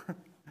 4.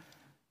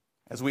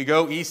 As we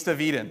go east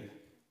of Eden,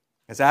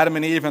 as Adam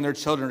and Eve and their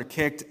children are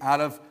kicked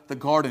out of the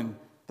garden,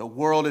 the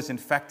world is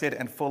infected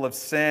and full of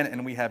sin,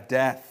 and we have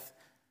death.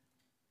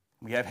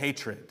 We have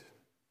hatred,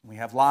 we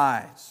have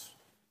lies,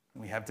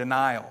 we have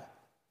denial.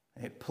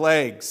 It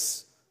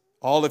plagues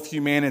all of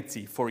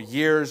humanity for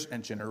years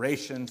and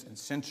generations and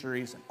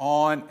centuries and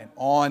on and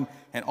on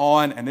and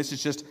on. And this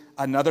is just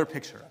another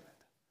picture of it.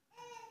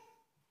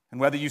 And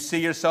whether you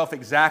see yourself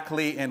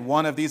exactly in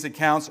one of these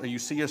accounts or you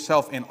see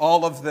yourself in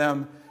all of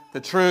them,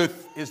 the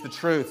truth is the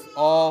truth.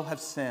 All have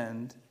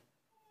sinned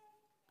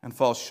and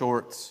fall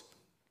short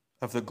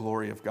of the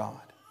glory of God.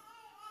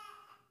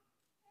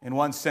 In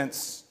one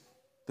sense,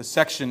 the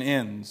section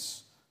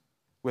ends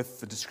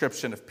with the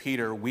description of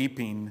Peter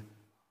weeping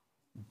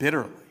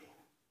bitterly.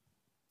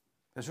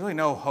 There's really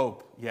no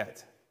hope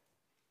yet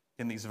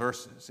in these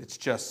verses. It's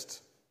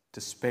just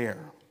despair.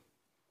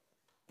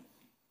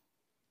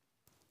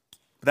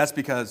 But that's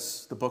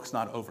because the book's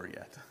not over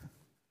yet.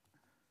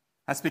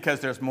 That's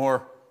because there's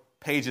more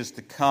pages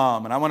to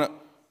come. And I want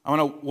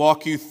to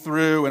walk you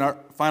through in our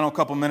final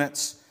couple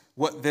minutes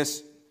what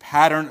this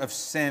pattern of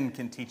sin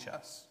can teach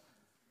us.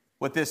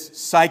 What this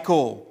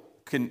cycle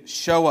can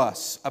show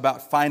us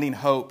about finding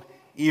hope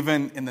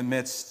even in the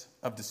midst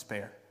of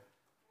despair.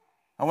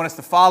 I want us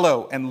to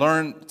follow and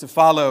learn to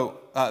follow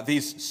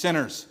these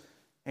sinners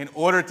in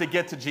order to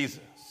get to Jesus.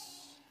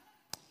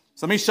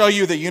 So let me show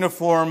you the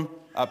uniform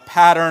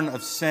pattern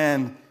of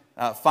sin.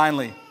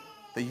 Finally,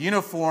 the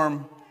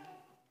uniform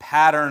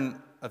pattern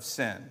of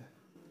sin.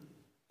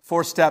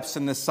 4 steps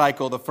in this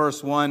cycle. The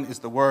first one is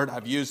the word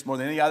I've used more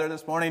than any other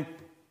this morning,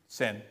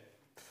 sin.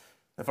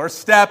 The first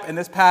step in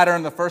this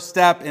pattern, the first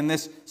step in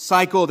this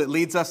cycle that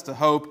leads us to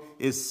hope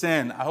is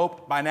sin. I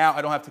hope by now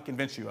I don't have to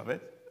convince you of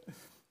it.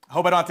 I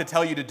hope I don't have to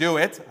tell you to do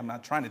it. I'm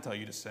not trying to tell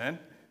you to sin.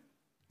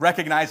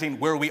 Recognizing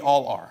where we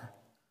all are.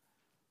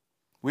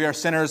 We are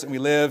sinners and we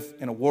live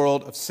in a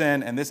world of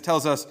sin. And this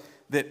tells us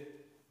that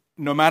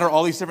no matter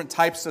all these different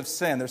types of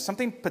sin, there's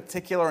something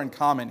particular and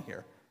common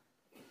here.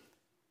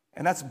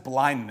 And that's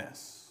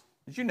blindness.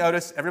 Did you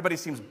notice everybody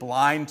seems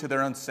blind to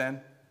their own sin?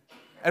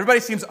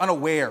 Everybody seems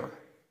unaware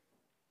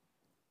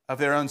of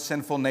their own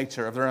sinful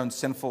nature, of their own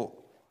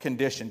sinful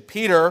condition.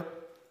 Peter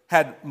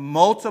had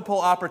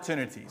multiple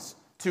opportunities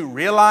to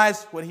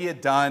realize what he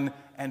had done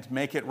and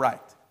make it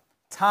right.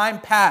 Time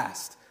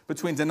passed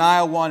between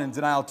denial 1 and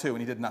denial 2, and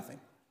he did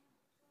nothing.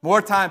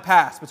 More time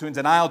passed between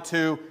denial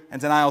 2 and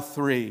denial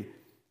 3,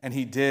 and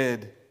he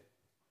did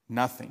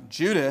nothing.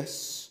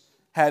 Judas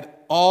had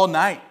all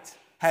night,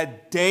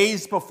 had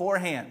days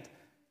beforehand,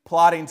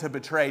 plotting to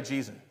betray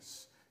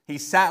Jesus. He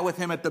sat with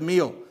him at the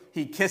meal.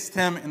 He kissed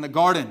him in the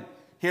garden.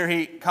 Here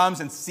he comes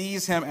and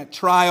sees him at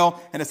trial,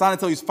 and it's not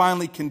until he's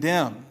finally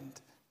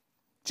condemned.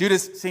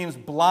 Judas seems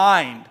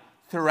blind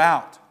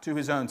throughout to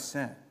his own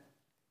sin.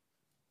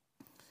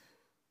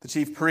 The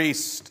chief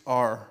priests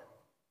are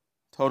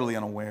totally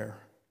unaware.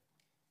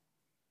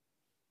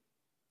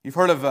 You've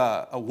heard of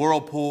a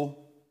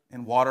whirlpool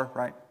in water,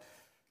 right?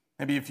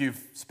 Maybe if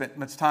you've spent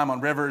much time on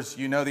rivers,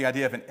 you know the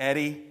idea of an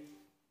eddy.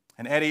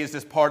 An eddy is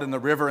this part in the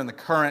river in the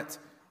current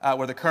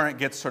where the current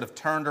gets sort of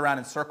turned around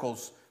in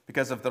circles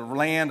because of the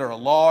land or a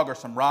log or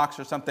some rocks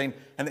or something,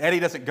 and the eddy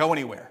doesn't go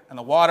anywhere. And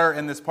the water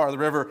in this part of the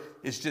river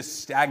is just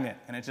stagnant,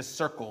 and it just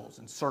circles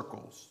and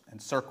circles and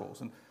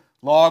circles. And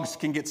logs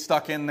can get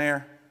stuck in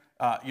there.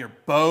 Your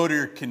boat or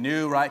your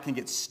canoe, right, can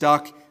get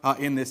stuck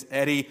in this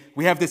eddy.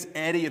 We have this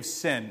eddy of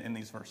sin in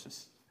these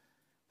verses.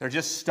 They're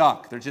just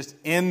stuck. They're just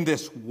in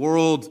this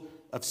world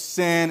of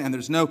sin, and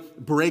there's no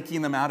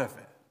breaking them out of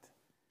it.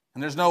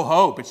 And there's no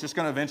hope. It's just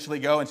going to eventually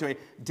go into a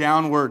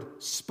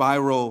downward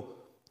spiral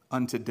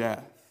unto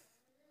death.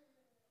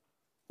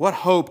 What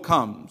hope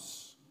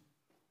comes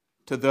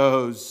to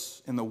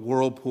those in the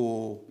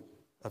whirlpool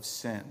of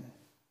sin?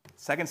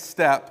 Second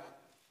step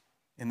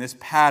in this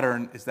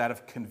pattern is that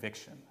of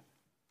conviction.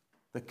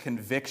 The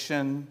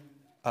conviction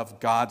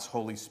of God's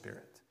Holy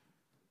Spirit.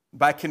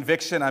 By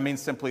conviction, I mean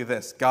simply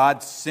this.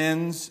 God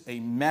sends a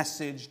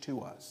message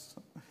to us,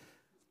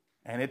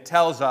 and it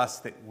tells us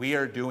that we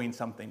are doing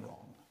something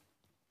wrong.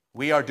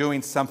 We are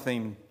doing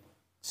something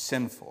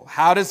sinful.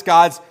 How does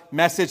God's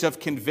message of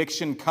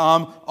conviction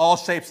come? All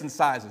shapes and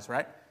sizes,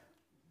 right?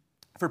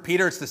 For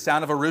Peter, it's the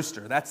sound of a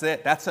rooster. That's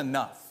it. That's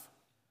enough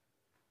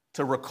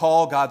to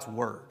recall God's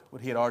word,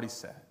 what he had already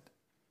said.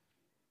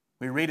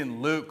 We read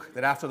in Luke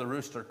that after the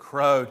rooster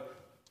crowed,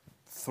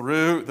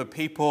 through the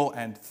people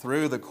and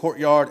through the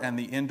courtyard and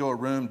the indoor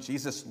room,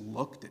 Jesus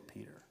looked at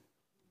Peter.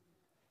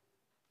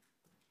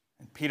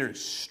 And Peter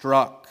is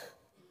struck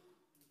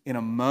in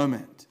a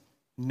moment.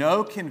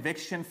 No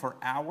conviction for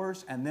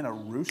hours, and then a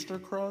rooster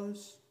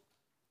crows?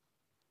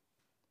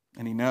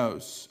 and he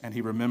knows, and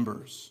he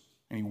remembers,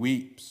 and he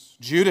weeps.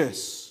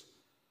 Judas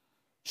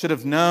should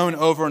have known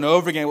over and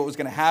over again what was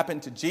going to happen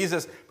to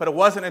Jesus, but it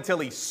wasn't until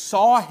he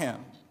saw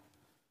him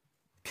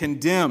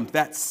condemned,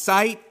 that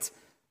sight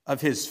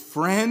of his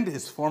friend,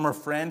 his former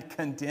friend,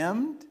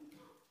 condemned,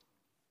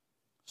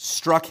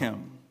 struck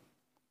him,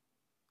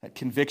 that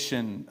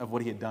conviction of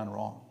what he had done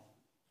wrong.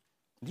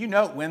 Do you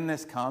note when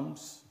this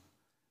comes?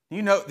 Do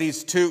you note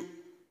these two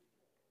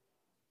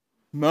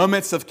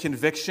moments of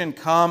conviction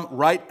come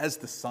right as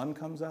the sun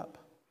comes up?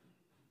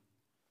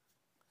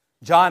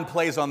 John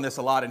plays on this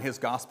a lot in his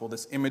gospel,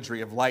 this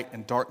imagery of light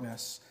and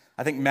darkness.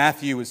 I think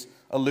Matthew is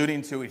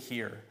alluding to it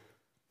here,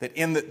 that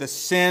in the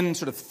sin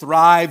sort of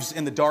thrives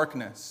in the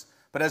darkness.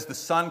 But as the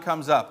sun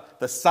comes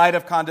up, the sight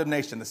of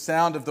condemnation, the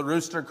sound of the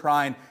rooster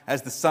crying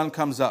as the sun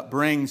comes up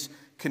brings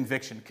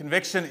conviction.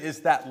 Conviction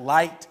is that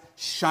light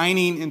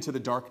shining into the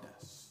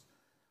darkness.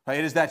 Right?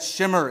 It is that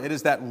shimmer, it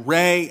is that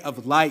ray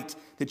of light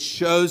that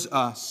shows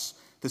us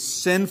the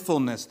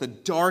sinfulness, the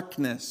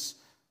darkness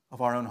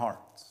of our own hearts.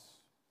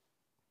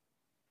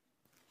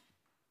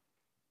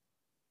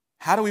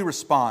 How do we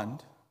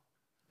respond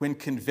when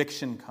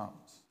conviction comes?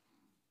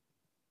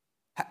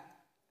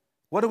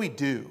 What do we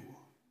do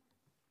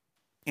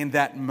in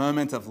that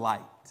moment of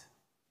light,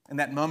 in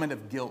that moment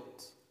of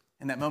guilt,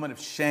 in that moment of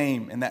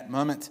shame, in that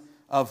moment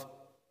of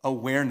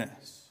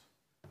awareness?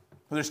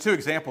 Well, there's two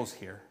examples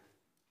here.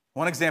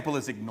 One example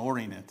is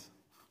ignoring it.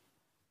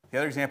 The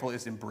other example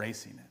is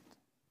embracing it.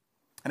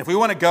 And if we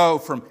want to go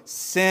from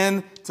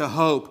sin to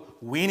hope,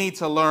 we need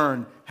to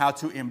learn how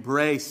to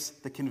embrace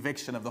the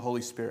conviction of the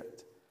Holy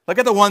Spirit. Look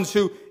at the ones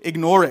who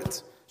ignore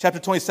it. Chapter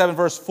 27,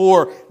 verse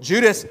 4,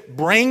 Judas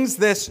brings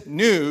this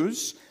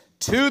news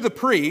to the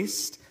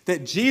priest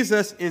that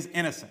Jesus is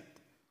innocent.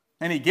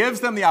 And he gives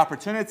them the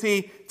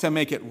opportunity to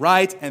make it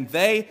right, and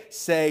they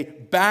say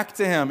back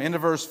to him, into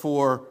verse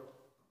 4,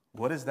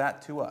 what is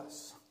that to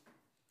us?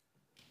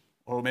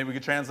 Or maybe we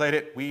could translate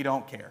it, we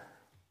don't care.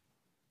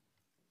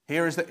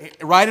 Here is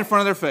right in front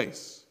of their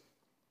face.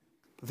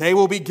 They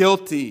will be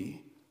guilty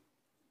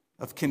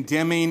of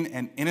condemning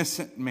an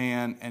innocent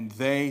man, and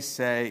they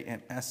say,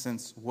 in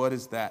essence, what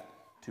is that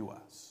to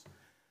us?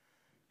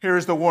 Here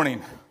is the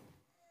warning.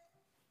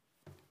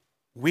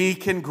 We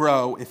can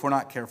grow, if we're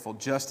not careful,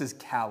 just as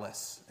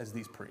callous as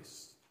these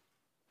priests.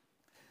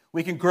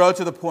 We can grow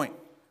to the point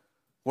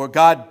where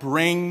God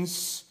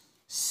brings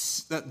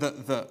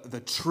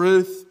the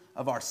truth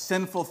of our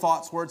sinful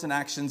thoughts, words, and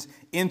actions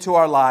into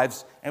our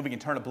lives, and we can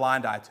turn a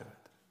blind eye to it.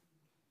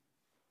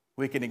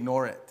 We can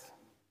ignore it.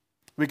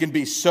 We can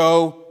be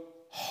so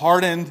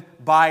hardened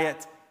by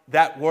it,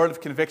 that word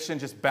of conviction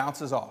just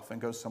bounces off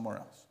and goes somewhere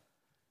else.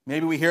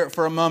 Maybe we hear it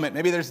for a moment.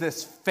 Maybe there's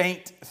this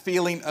faint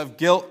feeling of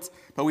guilt,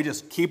 but we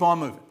just keep on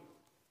moving.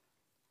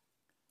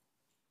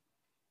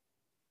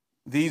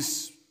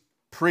 These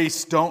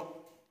priests don't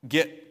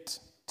get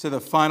to the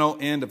final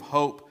end of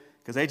hope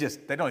because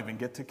they don't even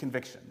get to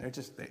conviction.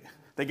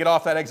 They get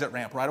off that exit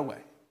ramp right away.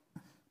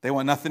 They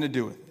want nothing to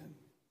do with it.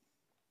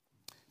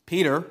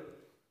 Peter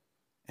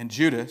and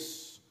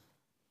Judas,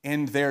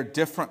 in their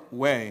different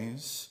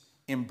ways,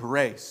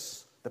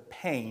 embrace the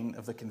pain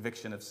of the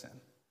conviction of sin.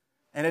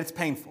 And it's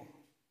painful.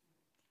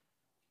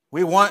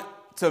 We want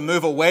to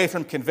move away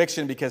from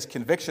conviction because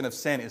conviction of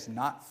sin is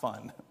not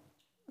fun.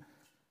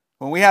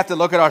 When we have to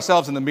look at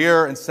ourselves in the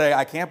mirror and say,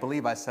 I can't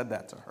believe I said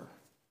that to her.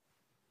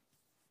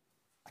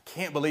 I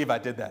can't believe I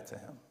did that to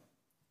him.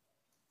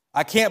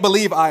 I can't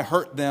believe I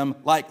hurt them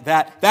like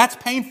that. That's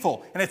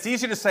painful. And it's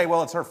easy to say,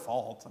 well, it's her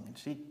fault. I mean,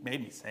 she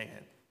made me say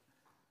it.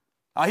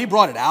 He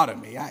brought it out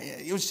of me.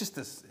 It was just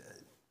this,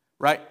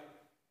 right?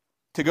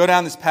 To go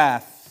down this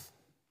path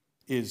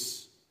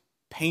is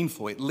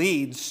painful. It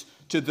leads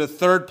to the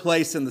third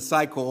place in the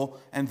cycle,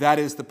 and that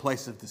is the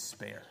place of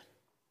despair.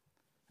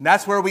 And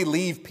that's where we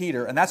leave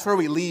Peter, and that's where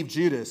we leave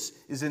Judas,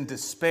 is in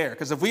despair.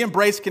 Because if we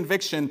embrace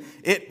conviction,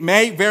 it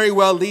may very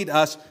well lead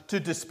us to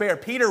despair.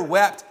 Peter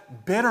wept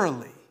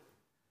bitterly.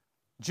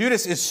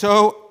 Judas is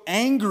so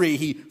angry,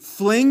 he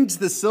flings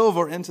the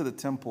silver into the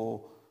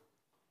temple,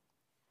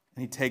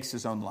 and he takes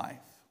his own life.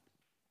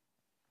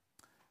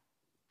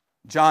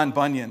 John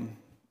Bunyan,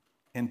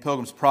 in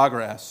Pilgrim's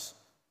Progress,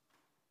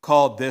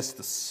 called this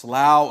the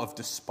Slough of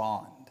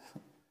Despond,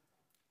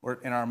 or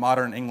in our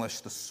modern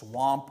English, the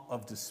swamp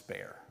of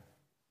despair.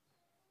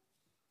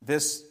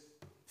 This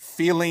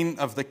feeling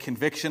of the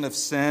conviction of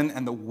sin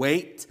and the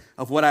weight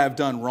of what I have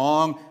done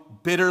wrong,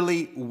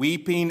 bitterly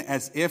weeping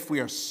as if we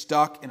are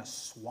stuck in a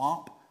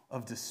swamp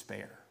of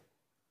despair.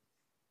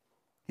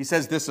 He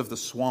says this of the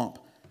swamp: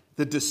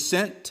 the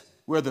descent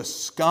where the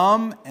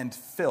scum and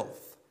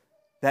filth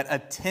that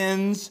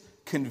attends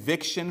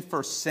conviction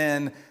for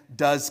sin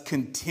does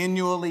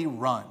continually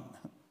run.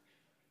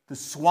 The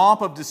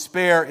swamp of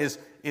despair is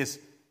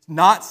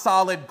not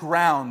solid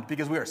ground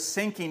because we are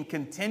sinking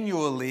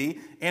continually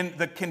in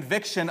the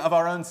conviction of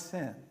our own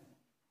sin.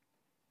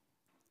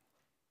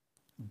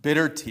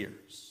 Bitter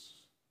tears.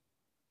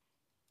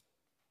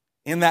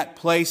 In that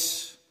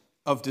place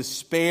of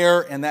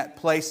despair, in that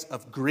place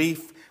of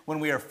grief, when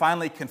we are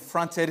finally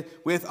confronted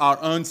with our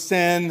own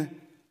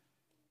sin,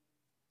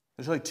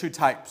 There's really two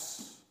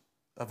types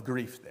of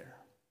grief there.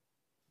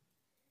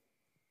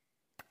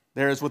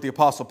 There is what the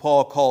Apostle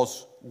Paul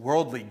calls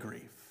worldly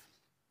grief.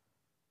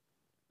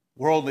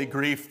 Worldly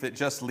grief that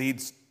just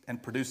leads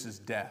and produces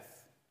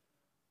death.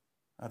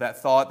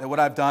 That thought that what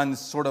I've done is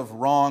sort of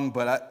wrong,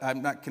 but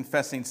I'm not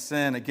confessing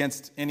sin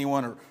against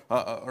anyone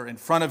or in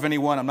front of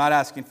anyone. I'm not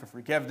asking for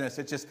forgiveness.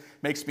 It just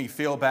makes me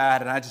feel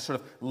bad, and I just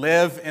sort of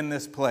live in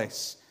this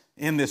place,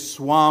 in this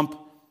swamp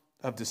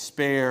of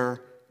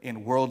despair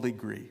in worldly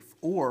grief.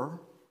 Or,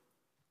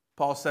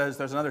 Paul says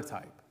there's another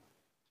type.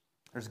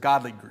 There's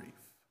godly grief.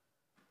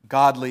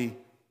 Godly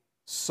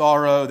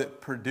sorrow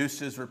that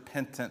produces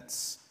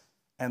repentance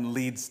and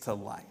leads to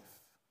life.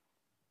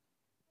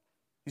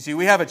 You see,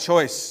 we have a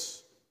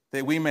choice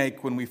that we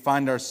make when we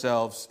find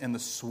ourselves in the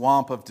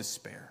swamp of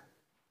despair.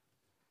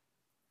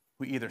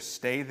 We either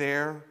stay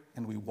there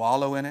and we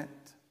wallow in it,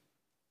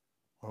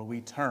 or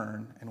we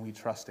turn and we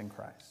trust in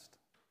Christ.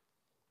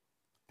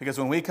 Because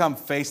when we come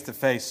face to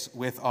face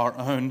with our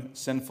own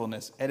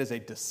sinfulness, it is a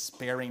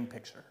despairing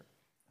picture.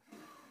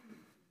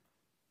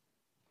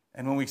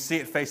 And when we see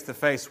it face to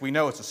face, we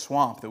know it's a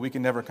swamp that we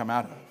can never come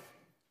out of.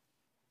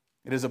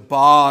 It is a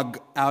bog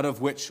out of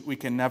which we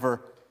can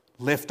never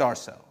lift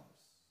ourselves.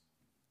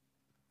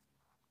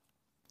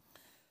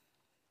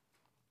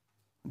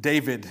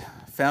 David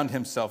found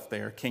himself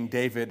there, King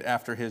David,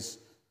 after his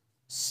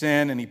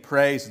sin, and he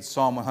prays in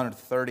Psalm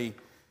 130,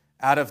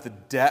 "Out of the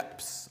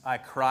depths I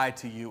cry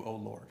to you, O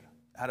Lord,"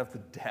 out of the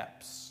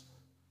depths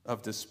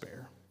of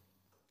despair.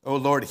 "O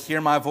Lord, hear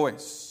my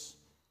voice.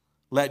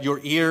 Let your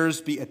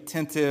ears be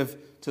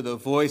attentive to the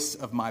voice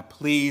of my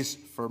pleas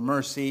for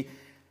mercy.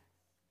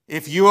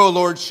 If you, O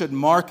Lord, should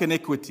mark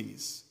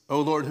iniquities, O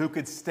Lord, who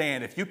could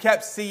stand? If you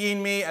kept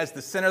seeing me as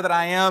the sinner that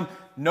I am,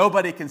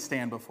 nobody can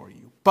stand before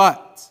you.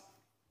 But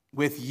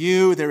with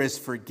you there is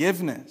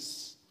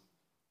forgiveness,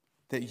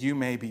 that you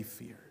may be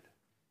feared."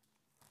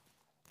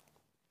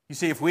 You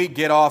see, if we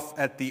get off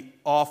at the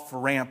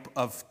off-ramp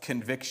of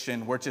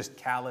conviction, we're just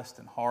calloused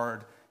and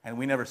hard, and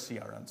we never see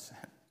our own sin.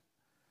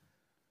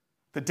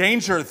 The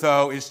danger,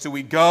 though, is to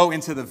we go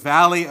into the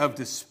valley of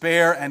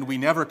despair and we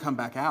never come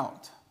back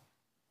out.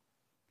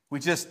 We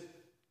just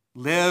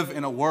live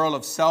in a world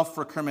of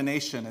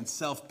self-recrimination and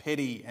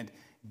self-pity and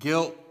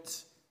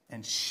guilt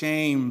and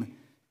shame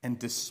and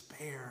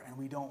despair, and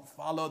we don't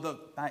follow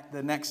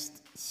the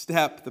next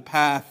step, the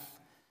path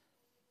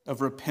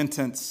of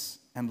repentance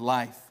and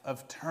life,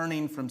 of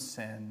turning from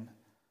sin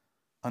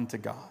unto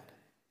God.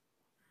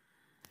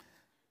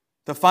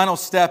 The final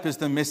step is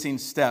the missing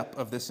step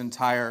of this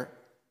entire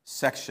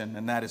section,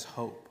 and that is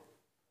hope.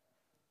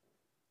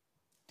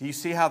 Do you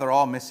see how they're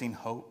all missing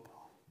hope?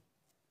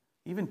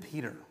 Even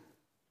Peter,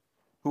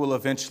 who will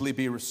eventually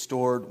be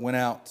restored, went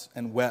out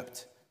and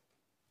wept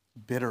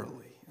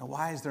bitterly. Now,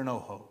 why is there no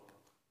hope?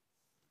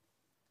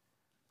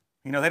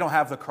 You know, they don't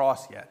have the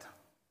cross yet.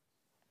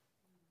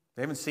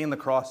 They haven't seen the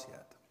cross yet.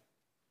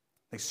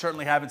 They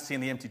certainly haven't seen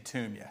the empty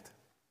tomb yet.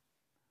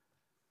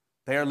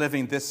 They are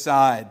living this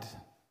side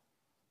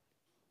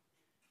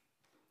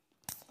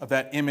of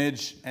that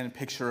image and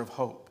picture of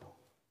hope.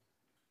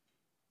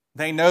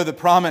 They know the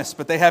promise,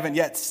 but they haven't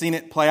yet seen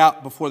it play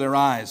out before their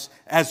eyes,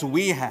 as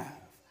we have.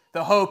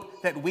 The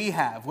hope that we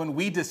have when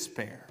we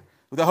despair.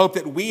 The hope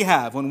that we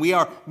have when we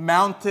are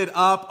mounted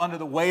up under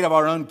the weight of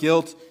our own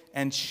guilt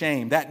and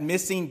shame. That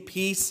missing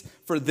piece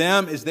for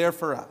them is there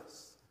for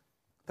us.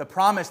 The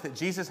promise that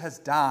Jesus has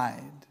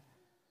died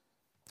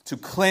to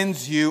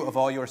cleanse you of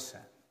all your sin.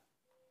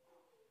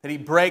 That he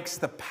breaks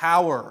the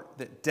power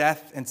that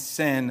death and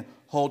sin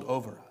hold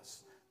over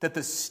us. That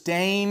the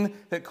stain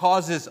that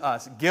causes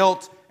us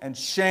guilt and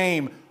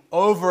shame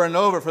over and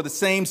over for the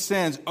same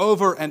sins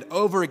over and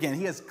over again,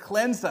 he has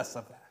cleansed us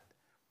of that.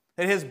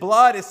 That his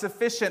blood is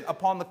sufficient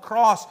upon the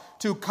cross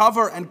to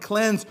cover and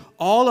cleanse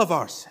all of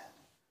our sin.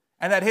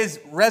 And that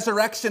his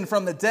resurrection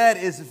from the dead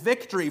is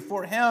victory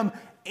for him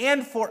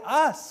and for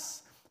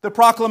us. The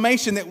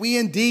proclamation that we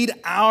indeed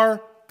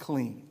are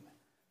clean.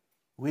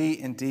 We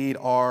indeed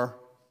are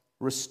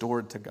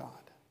restored to God.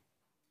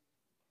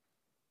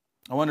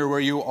 I wonder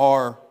where you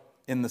are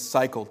in the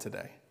cycle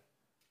today.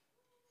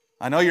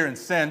 I know you're in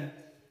sin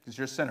because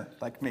you're a sinner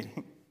like me.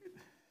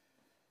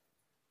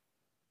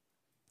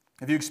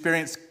 Have you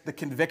experienced the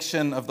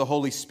conviction of the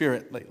Holy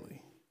Spirit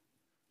lately?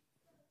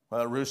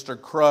 Well, rooster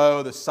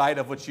crow, the sight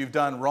of what you've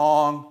done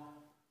wrong,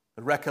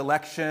 the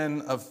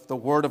recollection of the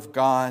Word of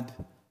God.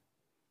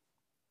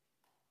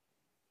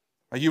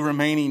 Are you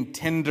remaining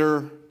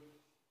tender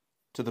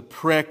to the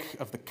prick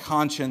of the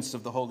conscience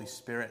of the Holy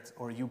Spirit,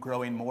 or are you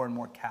growing more and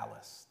more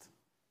calloused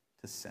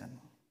to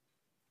sin?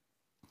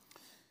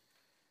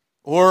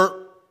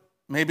 Or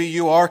maybe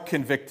you are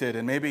convicted,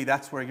 and maybe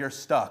that's where you're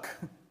stuck,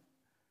 because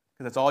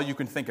that's all you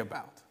can think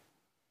about.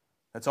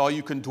 That's all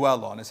you can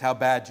dwell on, is how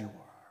bad you are.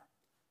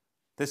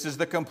 This is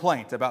the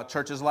complaint about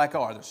churches like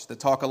ours that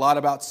talk a lot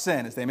about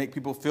sin, is they make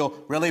people feel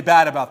really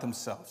bad about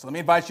themselves. So let me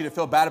invite you to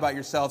feel bad about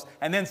yourselves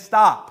and then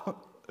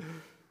stop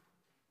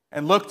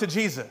and look to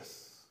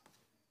Jesus.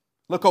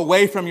 Look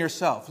away from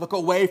yourself. Look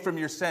away from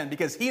your sin,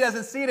 because he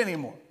doesn't see it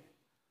anymore.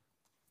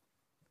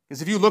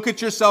 Because if you look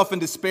at yourself in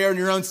despair in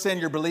your own sin,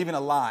 you're believing a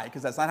lie,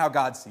 because that's not how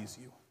God sees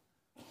you.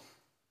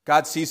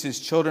 God sees his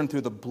children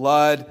through the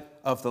blood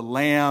of the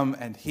Lamb,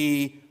 and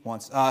he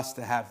wants us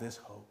to have this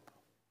hope.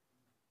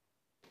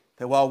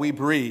 That while we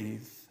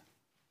breathe,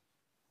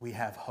 we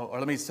have hope. Or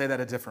let me say that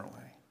a different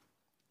way.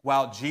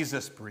 While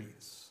Jesus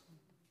breathes,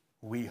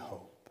 we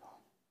hope.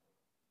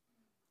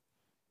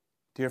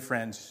 Dear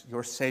friends,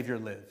 your Savior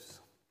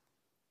lives,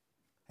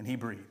 and he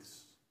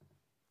breathes.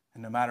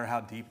 And no matter how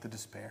deep the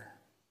despair,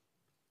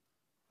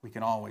 we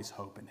can always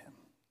hope in him.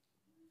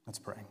 Let's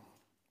pray.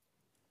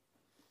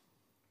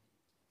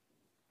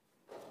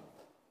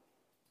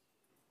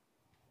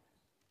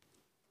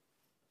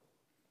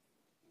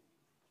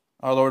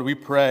 Our Lord, we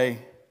pray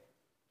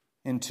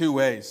in two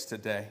ways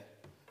today.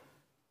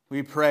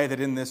 We pray that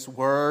in this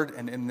word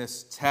and in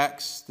this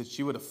text that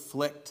you would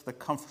afflict the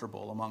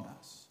comfortable among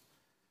us.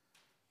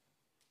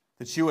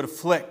 That you would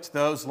afflict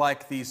those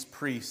like these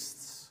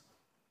priests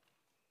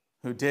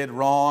who did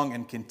wrong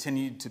and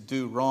continued to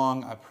do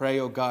wrong. I pray,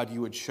 oh God,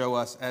 you would show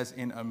us as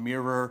in a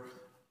mirror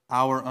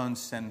our own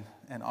sin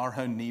and our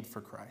own need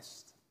for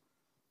Christ.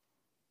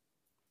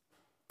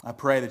 I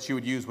pray that you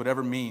would use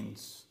whatever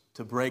means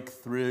to break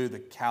through the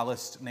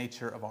calloused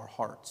nature of our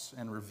hearts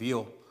and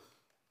reveal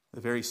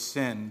the very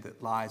sin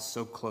that lies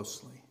so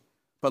closely.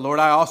 But Lord,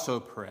 I also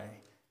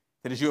pray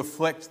that as you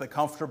afflict the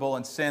comfortable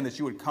in sin, that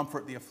you would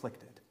comfort the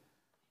afflicted.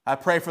 I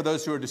pray for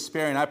those who are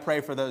despairing. I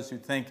pray for those who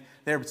think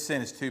their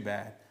sin is too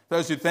bad.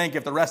 Those who think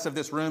if the rest of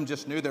this room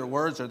just knew their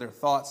words or their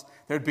thoughts,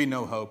 there'd be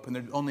no hope and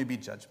there'd only be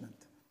judgment.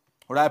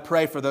 Lord, I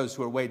pray for those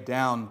who are weighed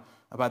down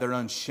by their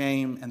own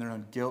shame and their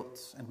own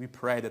guilt. And we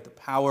pray that the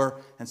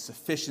power and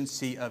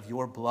sufficiency of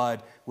your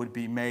blood would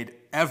be made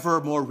ever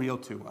more real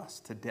to us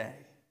today.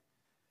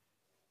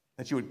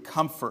 That you would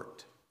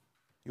comfort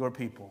your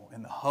people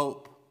in the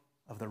hope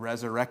of the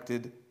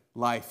resurrected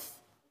life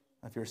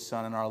of your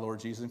Son and our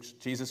Lord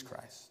Jesus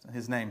Christ. In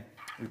his name,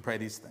 we pray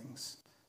these things.